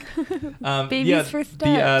talk. Baby's first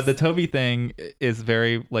steps. The Toby thing is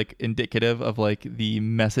very like indicative of like the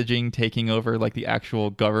messaging taking over like the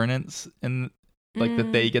actual governance and like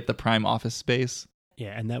that they get the prime office space.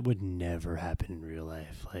 Yeah, and that would never happen in real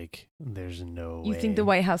life. Like, there's no way. You think the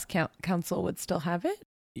White House Council would still have it?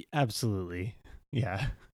 Absolutely. Yeah.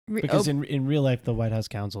 Because in real life, the White House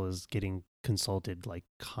Council is getting consulted like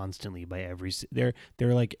constantly by they're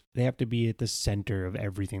like they have to be at the center of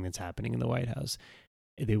everything that's happening in the White House.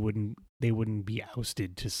 They wouldn't be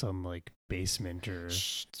ousted to some like basement or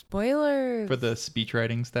spoilers for the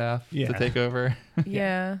speechwriting staff Yeah. to take over.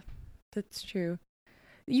 Yeah, that's true.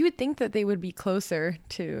 You would think that they would be closer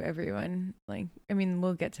to everyone. Like, I mean,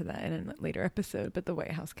 we'll get to that in a later episode, but the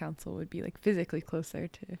White House counsel would be like physically closer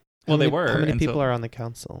to. Well, they How were. many and people so- are on the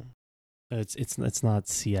council? It's not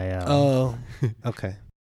CIL. Oh, okay.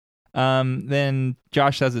 Then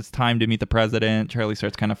Josh says it's time to meet the president. Charlie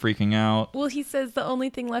starts kind of freaking out. Well, he says the only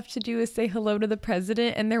thing left to do is say hello to the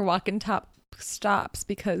president, and their stops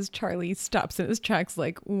because Charlie stops in his tracks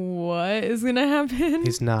like, what is going to happen?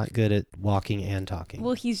 He's not good at walking and talking.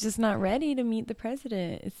 Well, he's just not ready to meet the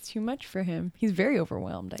president. It's too much for him. He's very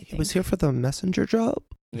overwhelmed, I think. He was here for the messenger job?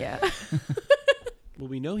 Yeah. Well,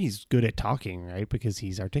 we know he's good at talking, right? Because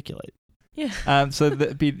he's articulate. Yeah. So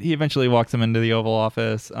he eventually walks him into the Oval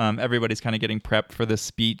Office. Everybody's kind of getting prepped for this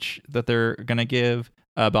speech that they're going to give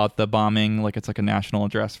about the bombing. Like it's like a national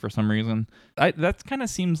address for some reason. That kind of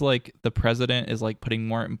seems like the president is like putting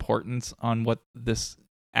more importance on what this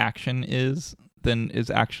action is than is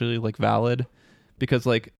actually like valid. Because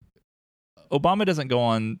like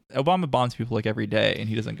Obama bombs people like every day, and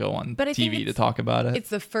he doesn't go on But I think TV to talk about it. It's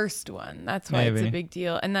the first one. That's why it's Maybe. a big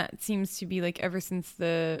deal. And that seems to be like ever since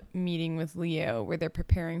the meeting with Leo where they're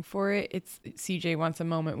preparing for it, it's CJ wants a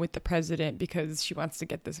moment with the president because she wants to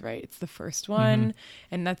get this right. It's the first one. Mhm.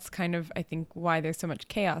 And that's kind of, I think, why there's so much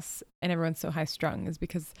chaos and everyone's so high strung is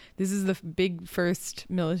because this is the big first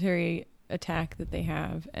military attack that they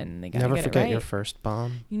have, and they gotta Never get forget it right. your first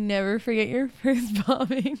bomb. You never forget your first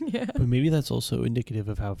bombing. Yeah. But maybe that's also indicative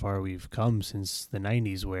of how far we've come since the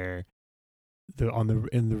 90s, where the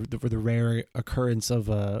rare occurrence of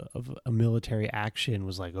a military action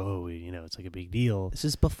was like, oh, it's like a big deal. This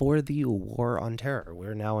is before the war on terror.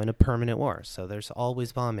 We're now in a permanent war, so there's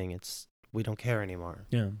always bombing. We don't care anymore.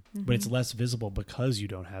 Yeah, but it's less visible because you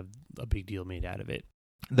don't have a big deal made out of it.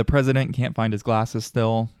 The president can't find his glasses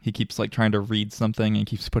still. He keeps like trying to read something and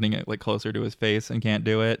keeps putting it like closer to his face and can't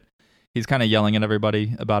do it. He's kind of yelling at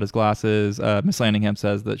everybody about his glasses. Miss Landingham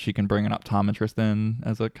says that she can bring an optometrist in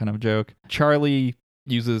as a kind of joke. Charlie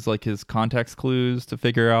uses like his context clues to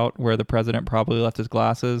figure out where the president probably left his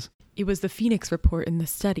glasses. It was the Phoenix report in the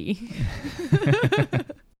study.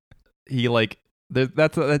 He like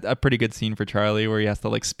that's a pretty good scene for Charlie where he has to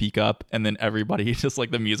like speak up, and then everybody just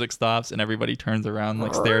like the music stops and everybody turns around and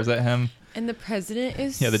like stares at him. And the president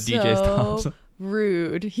is the DJ stops.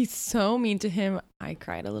 Rude. He's so mean to him. I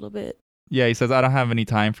cried a little bit. Yeah, he says, I don't have any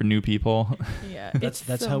time for new people. Yeah, that's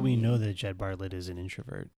so how we know mean. that Jed Bartlett is an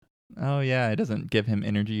introvert. Oh yeah, it doesn't give him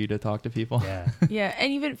energy to talk to people. Yeah. Yeah,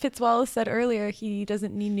 and even Fitzwallace said earlier he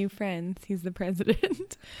doesn't need new friends. He's the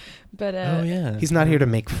president. But oh yeah, he's not here to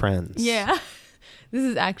make friends. Yeah. This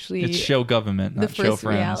is actually It's show government, not the show first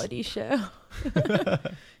friends. reality show.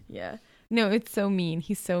 Yeah. No, it's so mean.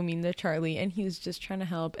 He's so mean to Charlie, and he was just trying to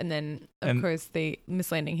help. And then, of course, Miss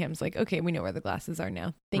Landingham's like, "Okay, we know where the glasses are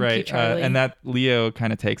now. Thank you, Charlie." And that Leo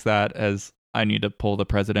kind of takes that as I need to pull the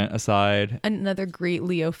president aside. Another great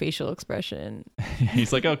Leo facial expression.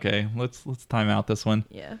 He's like, "Okay, let's time out this one."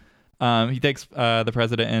 Yeah. He takes the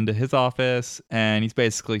president into his office, and he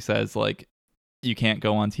basically says like, you can't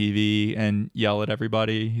go on TV and yell at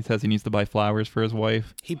everybody. He says he needs to buy flowers for his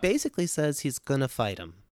wife. He basically says he's gonna fight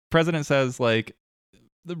him. President says like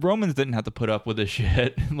the Romans didn't have to put up with this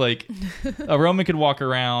shit. Like a Roman could walk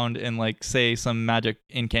around and like say some magic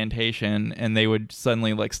incantation and they would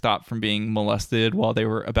suddenly like stop from being molested while they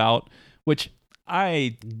were about, which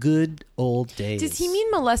good old days. Does he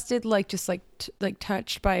mean molested like just like like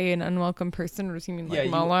touched by an unwelcome person, or does he mean like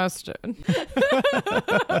molested?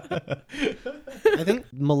 I think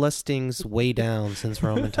molesting's way down since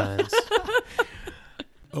Roman times.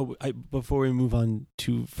 Oh, before we move on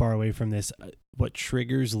too far away from this, what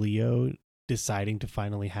triggers Leo deciding to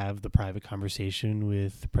finally have the private conversation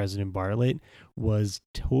with President Bartlett was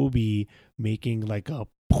Toby making like a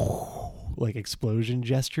explosion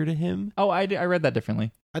gesture to him. Oh, I read that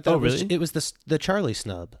differently. I thought really? it was the Charlie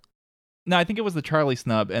snub. No, I think it was the Charlie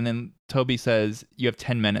snub, and then Toby says you have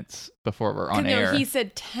 10 minutes before we're on air. No, he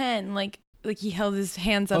said 10, like he held his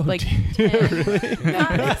hands up 10. Really? You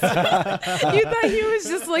thought he was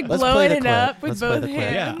just like blowing it up with both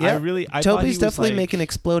hands. Yeah, I thought he Toby's was definitely like, making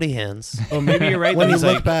explodey hands. Oh, maybe you're right. When you He's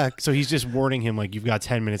look like, back. So he's just warning him like, you've got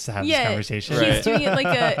 10 minutes to have this conversation. He's doing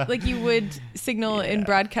it like you would signal in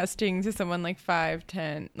broadcasting to someone like 5,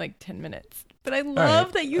 10 minutes. But I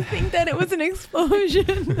love that you think that it was an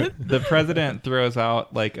explosion. The president throws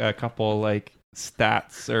out like a couple like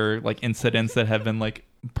stats or like incidents that have been like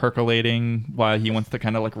percolating while he wants to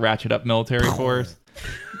kind of like ratchet up military force.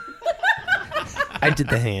 I did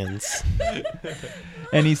the hands.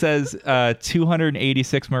 And he says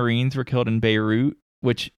 286 Marines were killed in Beirut,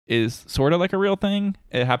 which is sort of like a real thing.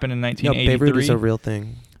 It happened in 1983. No, Beirut is a real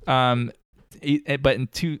thing. But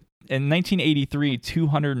in 1983,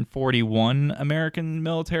 241 American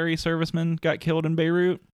military servicemen got killed in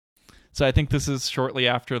Beirut. So I think this is shortly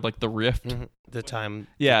after like the rift. Mm-hmm. The time.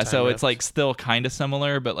 So rift. it's like still kind of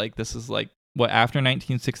similar, but like this is like what after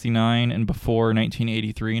 1969 and before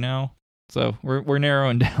 1983 now. So we're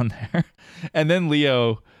narrowing down there. And then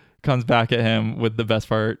Leo comes back at him with the best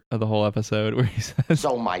part of the whole episode where he says,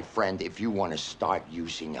 "So, my friend, if you want to start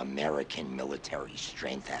using American military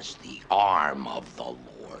strength as the arm of the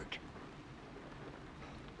Lord,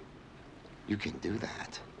 you can do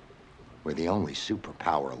that. We're the only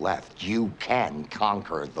superpower left. You can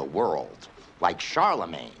conquer the world, like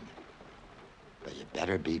Charlemagne. But you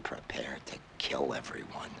better be prepared to kill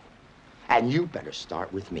everyone. And you better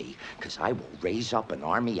start with me, because I will raise up an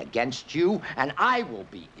army against you, and I will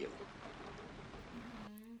beat you."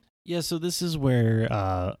 Yeah, so this is where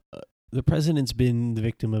the president's been the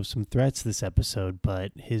victim of some threats this episode,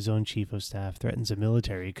 but his own chief of staff threatens a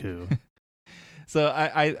military coup. So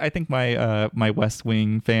I think my West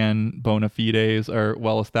Wing fan bona fides are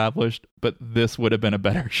well established, but this would have been a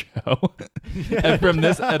better show. And from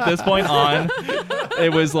at this point on,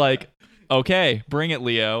 it was like, okay, bring it,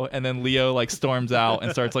 Leo. And then Leo like storms out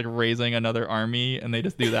and starts like raising another army, and they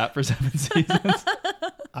just do that for 7 seasons.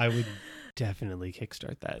 I would definitely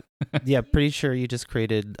kickstart that. Yeah, pretty sure you just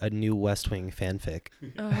created a new West Wing fanfic.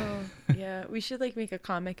 Oh, yeah. We should like make a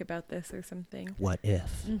comic about this or something. What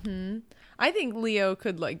if? Mm-hmm. I think Leo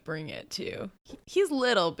could like bring it too. He's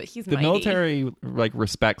little, but he's the mighty. military like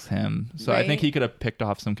respects him, so I think he could have picked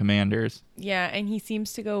off some commanders. Yeah, and he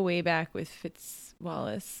seems to go way back with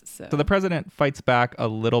Fitzwallace. So the president fights back a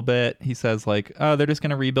little bit. He says like, "Oh, they're just going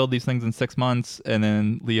to rebuild these things in 6 months," and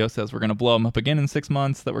then Leo says, "We're going to blow them up again in 6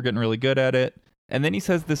 months. That we're getting really good at it." And then he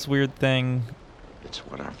says this weird thing. It's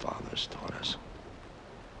what our fathers taught us.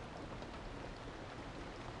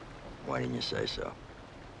 Why didn't you say so?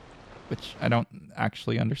 Which I don't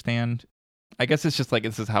actually understand. I guess it's just like,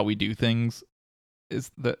 this is how we do things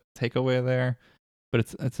is the takeaway there.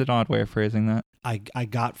 But it's an odd way of phrasing that. I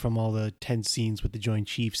got from all the tense scenes with the Joint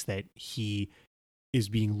Chiefs that he is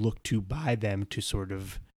being looked to by them to sort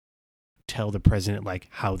of tell the president like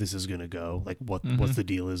how this is going to go, like what's the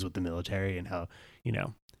deal is with the military, and how, you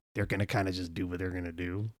know, they're going to kind of just do what they're going to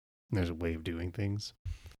do. And there's a way of doing things.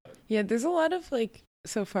 Yeah, there's a lot of like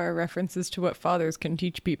so far references to what fathers can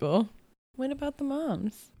teach people. What about the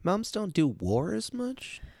moms? Moms don't do war as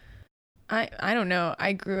much? I don't know.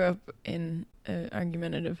 I grew up in an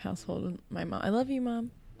argumentative household with my mom. I love you,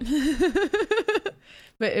 Mom.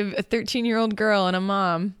 But if a 13-year-old girl and a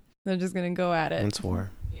mom, they're just going to go at it. It's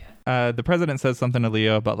war. The president says something to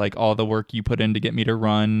Leo about like all the work you put in to get me to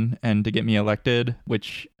run and to get me elected,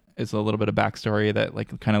 which is a little bit of backstory that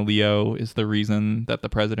like kind of Leo is the reason that the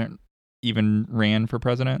president even ran for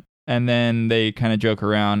president. And then they kind of joke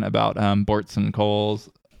around about Bortz and Coles.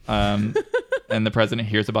 And the president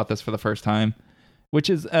hears about this for the first time, which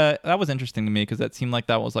is that was interesting to me because that seemed like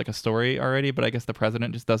that was like a story already. But I guess the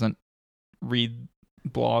president just doesn't read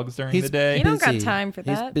blogs during the day. He don't got time for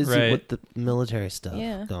that. He's busy with the military stuff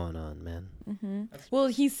Yeah. going on, man. Mm-hmm. Well,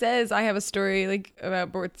 he says, I have a story like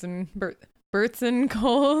about Bortz and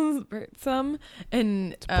Coles, Bertsum,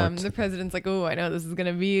 and the president's like, oh, I know this is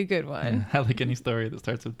going to be a good one. I like any story that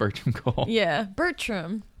starts with Bertram Cole. Yeah,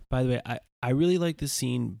 Bertram. By the way, I really like this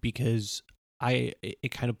scene because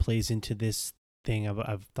it kind of plays into this thing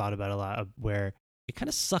I've thought about a lot, where it kind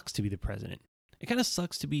of sucks to be the president. It kind of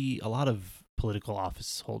sucks to be a lot of political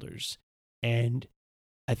office holders. And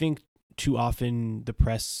I think too often the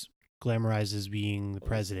press glamorizes being the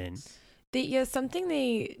president. Something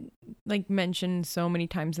they like mention so many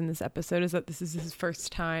times in this episode is that this is his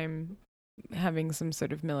first time having some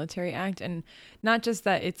sort of military act, and not just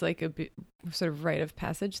that it's like a bit sort of rite of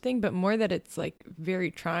passage thing, but more that it's like very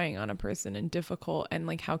trying on a person and difficult, and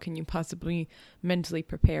like how can you possibly mentally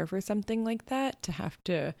prepare for something like that, to have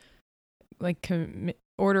to like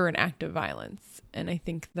order an act of violence. And I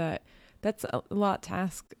think that that's a lot to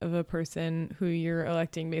ask of a person who you're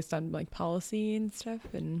electing based on like policy and stuff.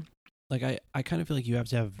 And like I kind of feel like you have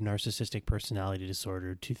to have narcissistic personality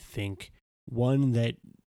disorder to think, one, that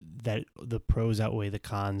the pros outweigh the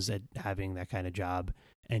cons at having that kind of job,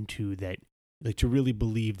 and two, that like to really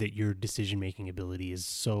believe that your decision making ability is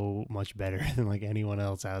so much better than like anyone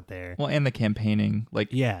else out there. Well, and the campaigning,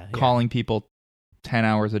 like calling people 10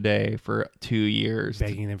 hours a day for 2 years,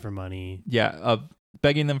 begging them for money. Yeah, of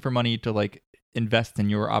begging them for money to like invest in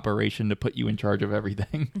your operation to put you in charge of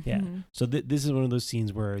everything. Yeah. So this is one of those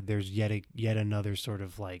scenes where there's yet another sort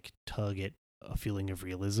of like tug at a feeling of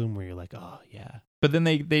realism where you're like, oh yeah. But then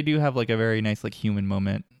they do have like a very nice like human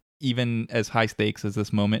moment, even as high stakes as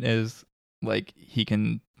this moment is. Like he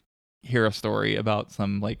can hear a story about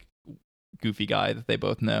some like goofy guy that they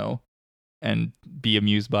both know and be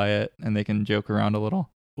amused by it, and they can joke around a little.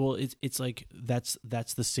 Well, it's like that's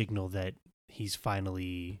the signal that he's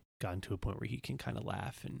finally gotten to a point where he can kind of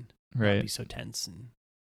laugh and not be so tense and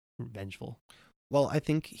vengeful. Well, I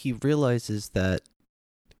think he realizes that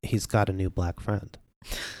he's got a new black friend.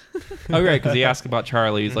 Oh, right, because he asked about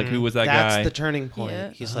Charlie. He's like, who was that guy? That's the turning point. Yeah.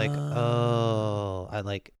 He's like, oh, I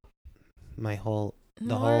like the whole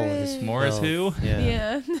is Morris who?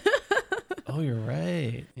 Yeah. Oh, you're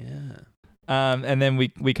right. Yeah. And then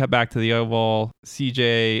we cut back to the Oval.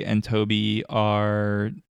 CJ and Toby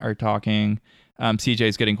are talking.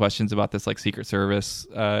 CJ's getting questions about this like Secret Service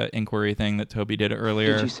inquiry thing that Toby did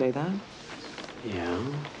earlier. Did you say that? Yeah.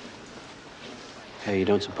 Hey, you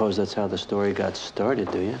don't suppose that's how the story got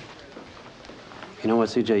started, do you? You know what,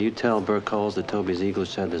 CJ? You tell Burt Coles that Toby's Eagle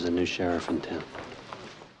said there's a new sheriff in town.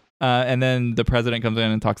 And then the president comes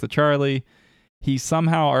in and talks to Charlie. He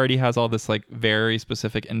somehow already has all this like very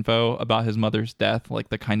specific info about his mother's death, like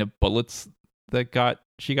the kind of bullets that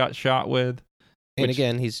she got shot with. And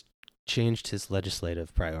again, he's changed his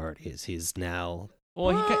legislative priorities. He's now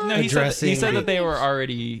he said that they were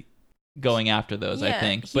already going after those, I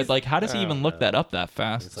think. But like, how does he even look that up that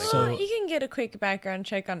fast? Well, you can get a quick background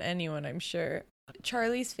check on anyone, I'm sure.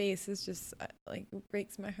 Charlie's face is just like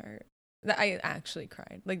breaks my heart. I actually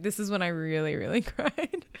cried. Like, this is when I really, really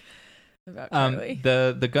cried about Charlie.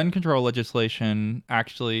 The gun control legislation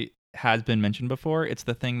actually has been mentioned before. It's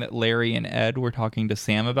the thing that Larry and Ed were talking to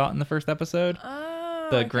Sam about in the first episode.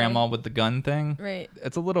 The grandma with the gun thing. Right.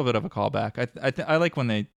 It's a little bit of a callback. I like when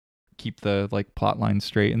they keep the like plot lines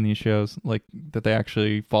straight in these shows, like that they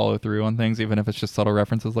actually follow through on things, even if it's just subtle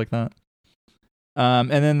references like that.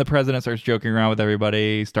 And then the president starts joking around with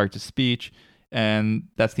everybody, starts his speech, and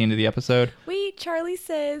that's the end of the episode. Wait, Charlie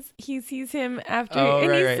says he sees him after,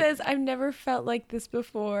 says, "I've never felt like this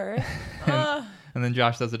before." And then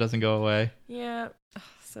Josh says it doesn't go away. Yeah. Oh,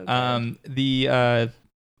 so good.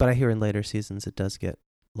 But I hear in later seasons it does get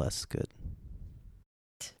less good.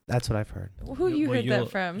 That's what I've heard. Who you heard that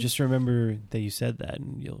from? Just remember that you said that,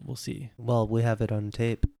 and we'll see. Well, we have it on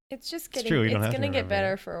tape. It's just getting. It's going to get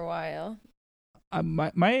better for a while. My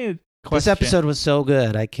question, this episode was so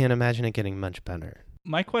good. I can't imagine it getting much better.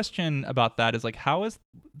 My question about that is like,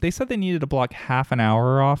 they said they needed to block half an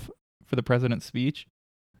hour off for the president's speech.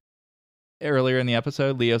 Earlier in the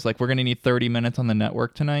episode, Leo's like, "We're going to need 30 minutes on the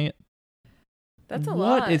network tonight." That's a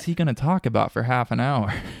lot. What is he going to talk about for half an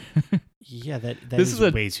hour? Yeah, that is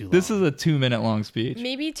way too long. This is a 2-minute long speech.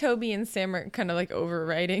 Maybe Toby and Sam are kind of like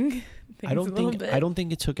overriding things I don't bit.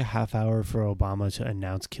 think it took a half hour for Obama to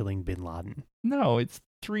announce killing bin Laden. No, it's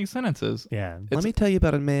 3 sentences. Yeah. Let me tell you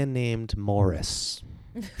about a man named Morris.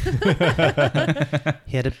 He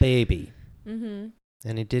had a baby. Mm-hmm.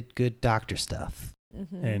 And he did good doctor stuff.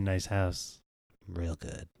 Mm-hmm. And a nice house. Real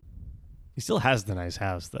good. He still has the nice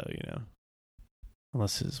house, though, you know.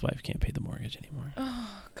 Unless his wife can't pay the mortgage anymore.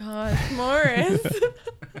 Oh, God. Morris.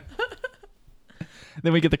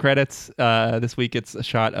 Then we get the credits. This week it's a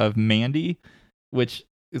shot of Mandy, which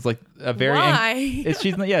is like a very... Why?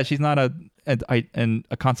 She's not a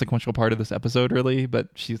consequential part of this episode, really, but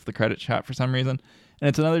she's the credit shot for some reason. And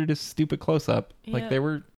it's another just stupid close-up. Yeah. Like they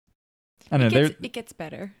were... I don't know. It gets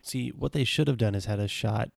better. See, what they should have done is had a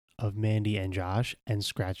shot of Mandy and Josh and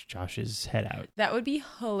scratch Josh's head out. That would be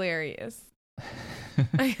hilarious.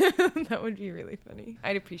 That would be really funny.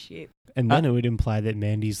 I'd appreciate that. And then it would imply that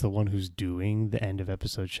Mandy's the one who's doing the end of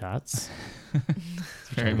episode shots.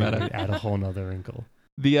 Very meta. Add a whole nother wrinkle.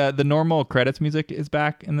 The normal credits music is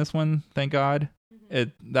back in this one, thank God.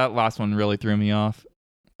 That last one really threw me off.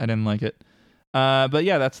 I didn't like it. But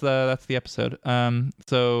yeah, that's the episode.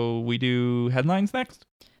 So we do headlines next.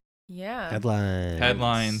 Yeah.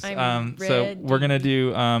 Headlines. So we're gonna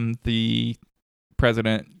do the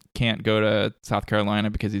president can't go to South Carolina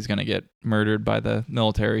because he's gonna get murdered by the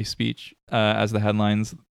military speech as the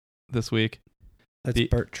headlines this week. That's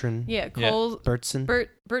Bertrand. Yeah, Coles. Bertson.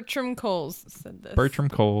 Bertram Coles said this. Bertram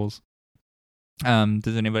Coles.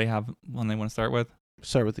 Does anybody have one they want to start with?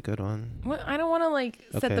 Start with a good one. What? I don't want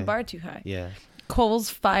to set the bar too high. Yeah. Coles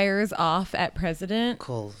fires off at president.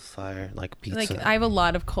 Coal fire, like pizza. Like I have a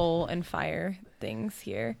lot of coal and fire things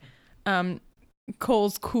here.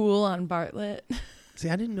 Cole's cool on Bartlett. See,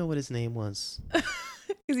 I didn't know what his name was.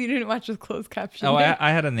 Because you didn't watch with closed captioning. Oh,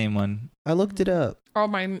 I had to name one. I looked it up. All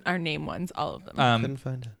mine are name ones, all of them. Couldn't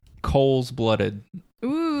find it. Coles Blooded.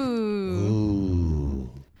 Ooh.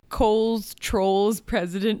 Coles trolls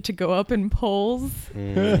president to go up in polls.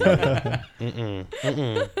 I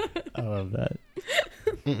love that.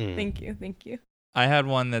 Thank you. I had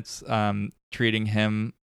one that's treating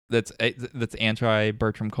him that's anti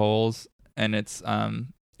Bertram Coles, and it's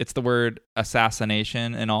the word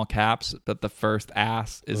assassination in all caps, but the first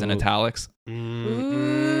ass is in italics.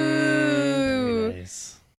 Ooh. Very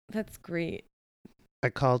nice. That's great. I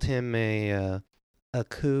called him a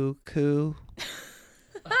coo.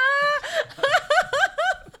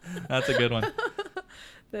 That's a good one.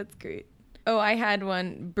 That's great. Oh, I had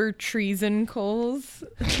one. Bertreason Coles.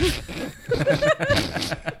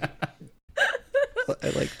 I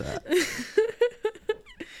like that.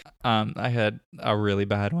 I had a really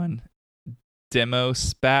bad one. Demo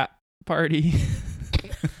spat party.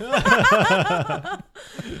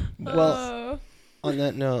 Well, on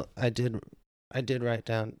that note, I did write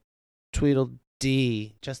down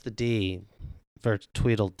Tweedledee, just the D, for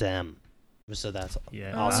Tweedledem. So that's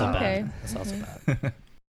also bad. That's also bad.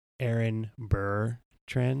 Aaron Burr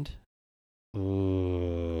trend.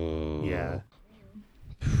 Ooh. Yeah.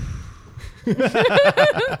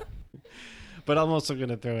 But I'm also going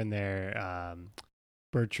to throw in there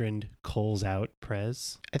Bertrand Coles out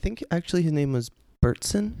Prez. I think actually his name was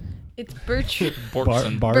Bertson. It's Bertram.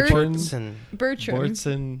 Bertson.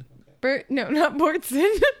 Bertram. No, not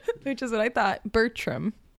Bortson, which is what I thought.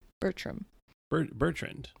 Bertram. Bertrand.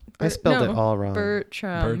 I spelled it all wrong.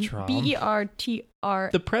 Bertram.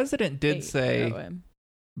 Bertr. The president did say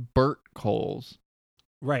Bert Coles.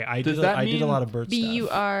 Right. I did a lot of Bert stuff.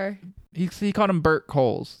 Bur. He called him Bert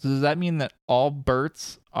Coles. Does that mean that all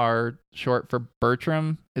Berts are short for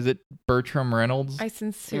Bertram? Is it Bertram Reynolds? I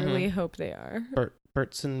sincerely hope they are.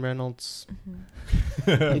 Bertson Reynolds.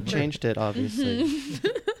 He changed it, obviously.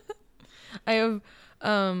 I have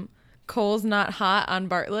Coles not hot on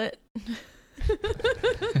Bartlett.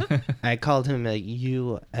 I called him a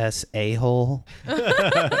U.S. a-hole.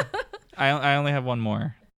 I only have one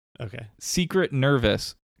more. Okay. Secret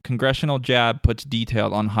nervous. Congressional jab puts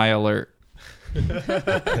detail on high alert. For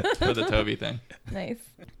the Toby thing. Nice.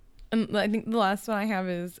 And I think the last one I have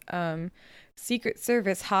is Secret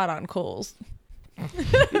Service hot on Coles.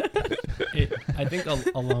 I think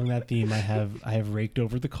along that theme, I have raked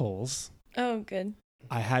over the coals. Oh, good.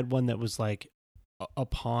 I had one that was like,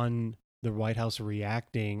 upon the White House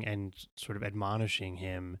reacting and sort of admonishing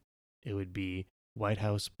him, it would be White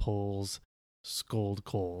House polls scold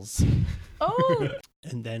Coles. Oh.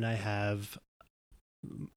 And then I have,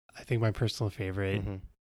 I think my personal favorite,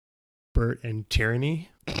 Bert and Tyranny.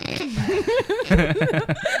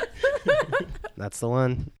 That's the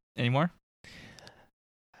one. Any more?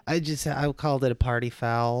 I called it a party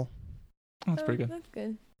foul. Oh, that's pretty good. That's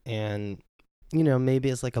good. And, maybe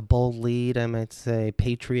as like a bold lead, I might say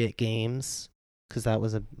Patriot Games, because that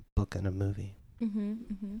was a book and a movie.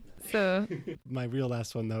 So my real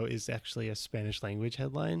last one, though, is actually a Spanish language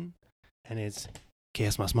headline, and it's ¿Qué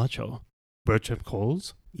es más macho? Bertram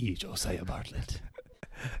Coles y Josiah Bartlett.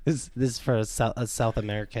 This is for a South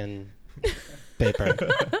American paper.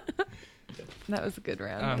 That was a good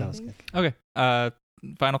round. Okay.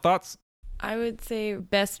 Final thoughts? I would say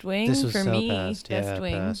Best Wing this was for so me. Best. Best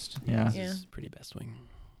Wing. Best. Yeah. This is pretty Best Wing.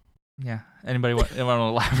 Yeah. Anybody want to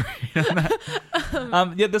elaborate on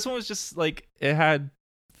that? Yeah, this one was just like, it had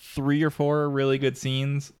 3 or 4 really good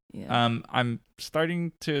scenes. Yeah. I'm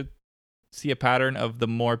starting to see a pattern of the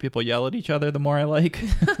more people yell at each other, the more I like,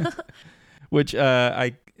 which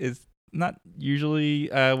is not usually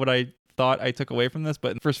what I thought I took away from this,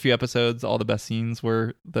 but in the first few episodes, all the best scenes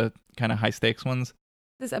were the kind of high stakes ones.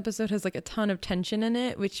 This episode has like a ton of tension in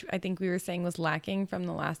it, which I think we were saying was lacking from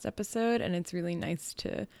the last episode. And it's really nice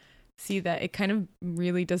to see that it kind of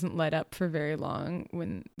really doesn't let up for very long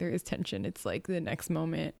when there is tension. It's like the next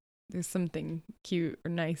moment, there's something cute or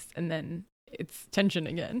nice, and then it's tension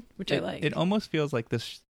again, which I like. It almost feels like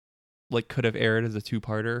this could have aired as a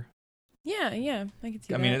 2-parter. Yeah, I can see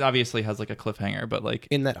that. I mean, it obviously has like a cliffhanger, but like...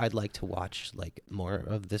 In that I'd like to watch like more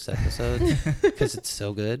of this episode because it's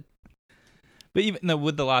so good. But even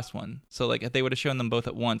with the last one, so like if they would have shown them both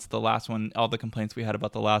at once, the last one, all the complaints we had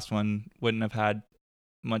about the last one wouldn't have had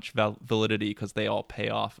much validity because they all pay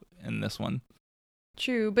off in this one.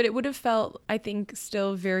 True, but it would have felt, I think,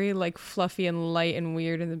 still very like fluffy and light and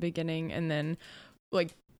weird in the beginning, and then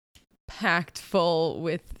like packed full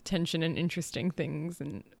with tension and interesting things.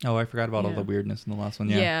 And oh, I forgot about all the weirdness in the last one.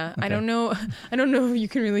 Yeah. Okay. I don't know if you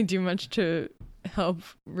can really do much to help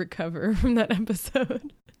recover from that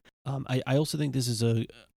episode. I also think this is a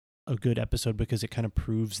good episode because it kind of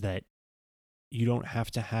proves that you don't have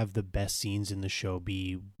to have the best scenes in the show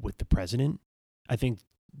be with the president. I think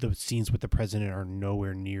the scenes with the president are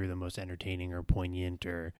nowhere near the most entertaining or poignant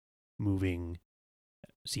or moving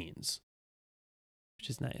scenes, which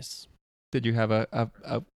is nice. Did you have a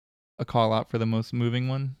call out for the most moving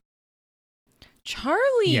one? Charlie.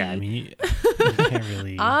 Yeah, I mean, you can't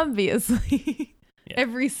really. Obviously. Yeah.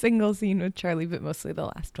 Every single scene with Charlie, but mostly the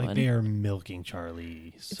last Like one. they are milking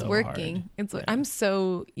Charlie so It's working. hard. I'm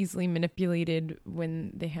so easily manipulated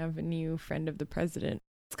when they have a new friend of the president.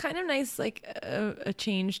 It's kind of nice, like a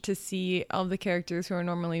change to see all the characters who are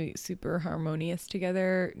normally super harmonious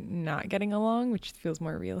together not getting along, which feels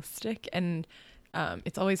more realistic. And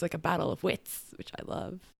it's always like a battle of wits, which I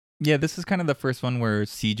love. Yeah, this is kind of the first one where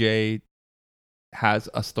CJ has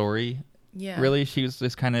a story. Yeah. Really, she was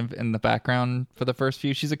just kind of in the background for the first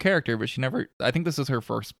few. She's a character, but she never... I think this is her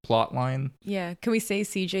first plot line. Yeah. Can we say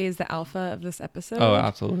CJ is the alpha of this episode? Oh,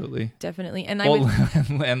 absolutely. Definitely. And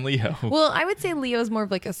and Leo. Well, I would say Leo's more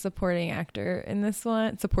of like a supporting actor in this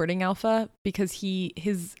one, supporting alpha, because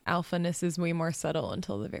his alphaness is way more subtle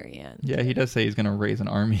until the very end. Yeah, he does say he's going to raise an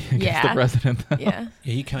army against the president. Though. Yeah.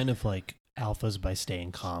 Yeah, he kind of like alphas by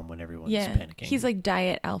staying calm when everyone's panicking. He's like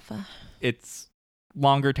diet alpha. It's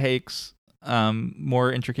longer takes,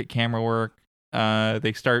 more intricate camera work.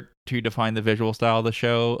 They start to define the visual style of the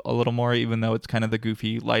show a little more, even though it's kind of the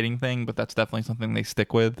goofy lighting thing, but that's definitely something they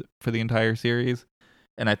stick with for the entire series.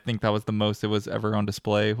 And I think that was the most it was ever on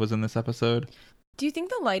display was in this episode. Do you think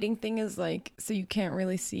the lighting thing is like, so you can't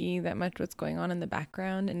really see that much what's going on in the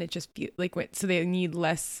background, and it just like, so they need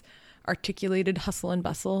less articulated hustle and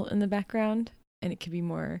bustle in the background, and it could be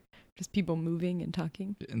more just people moving and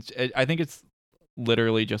talking? I think it's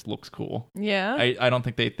literally just looks cool. Yeah. I don't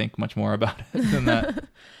think they think much more about it than that.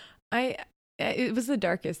 It was the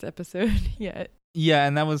darkest episode yet. Yeah,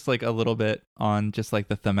 and that was like a little bit on just like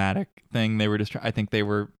the thematic thing. They were just I think they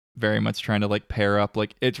were very much trying to like pair up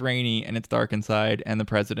like it's rainy and it's dark inside and the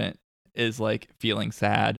president is like feeling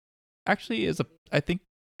sad. Actually is I think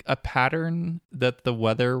a pattern that the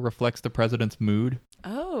weather reflects the president's mood.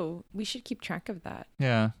 Oh, we should keep track of that.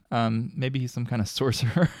 Yeah. Maybe he's some kind of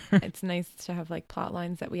sorcerer. It's nice to have like plot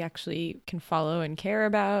lines that we actually can follow and care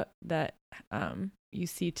about, that you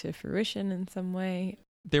see to fruition in some way.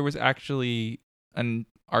 There was actually an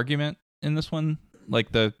argument in this one,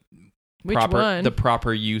 like the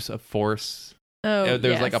proper use of force. Oh,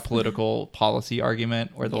 there's yes. like a political policy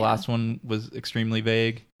argument where the last one was extremely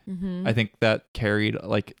vague. Mm-hmm. I think that carried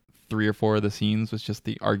like 3 or 4 of the scenes was just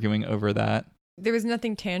the arguing over that. There was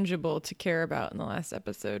nothing tangible to care about in the last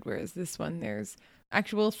episode, whereas this one, there's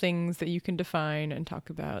actual things that you can define and talk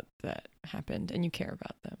about that happened, and you care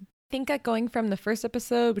about them. I think that going from the first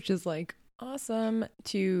episode, which is like awesome,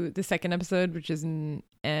 to the second episode, which is and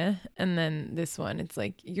then this one, it's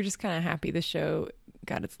like you're just kind of happy the show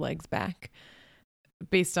got its legs back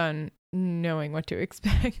based on knowing what to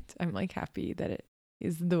expect. I'm like happy that it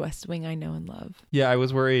is the West Wing I know and love. Yeah, I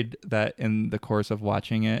was worried that in the course of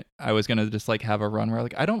watching it, I was going to just like have a run where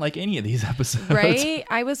like, I don't like any of these episodes. Right?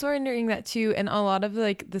 I was wondering that too. And a lot of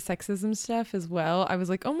like the sexism stuff as well. I was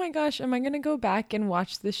like, oh my gosh, am I going to go back and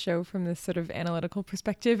watch this show from this sort of analytical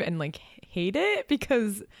perspective and like hate it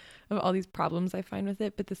because of all these problems I find with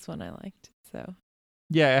it? But this one I liked. So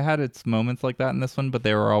yeah, it had its moments like that in this one, but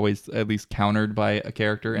they were always at least countered by a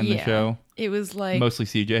character in the show. It was like mostly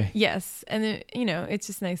CJ. Yes. And it, it's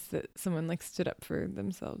just nice that someone like stood up for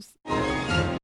themselves.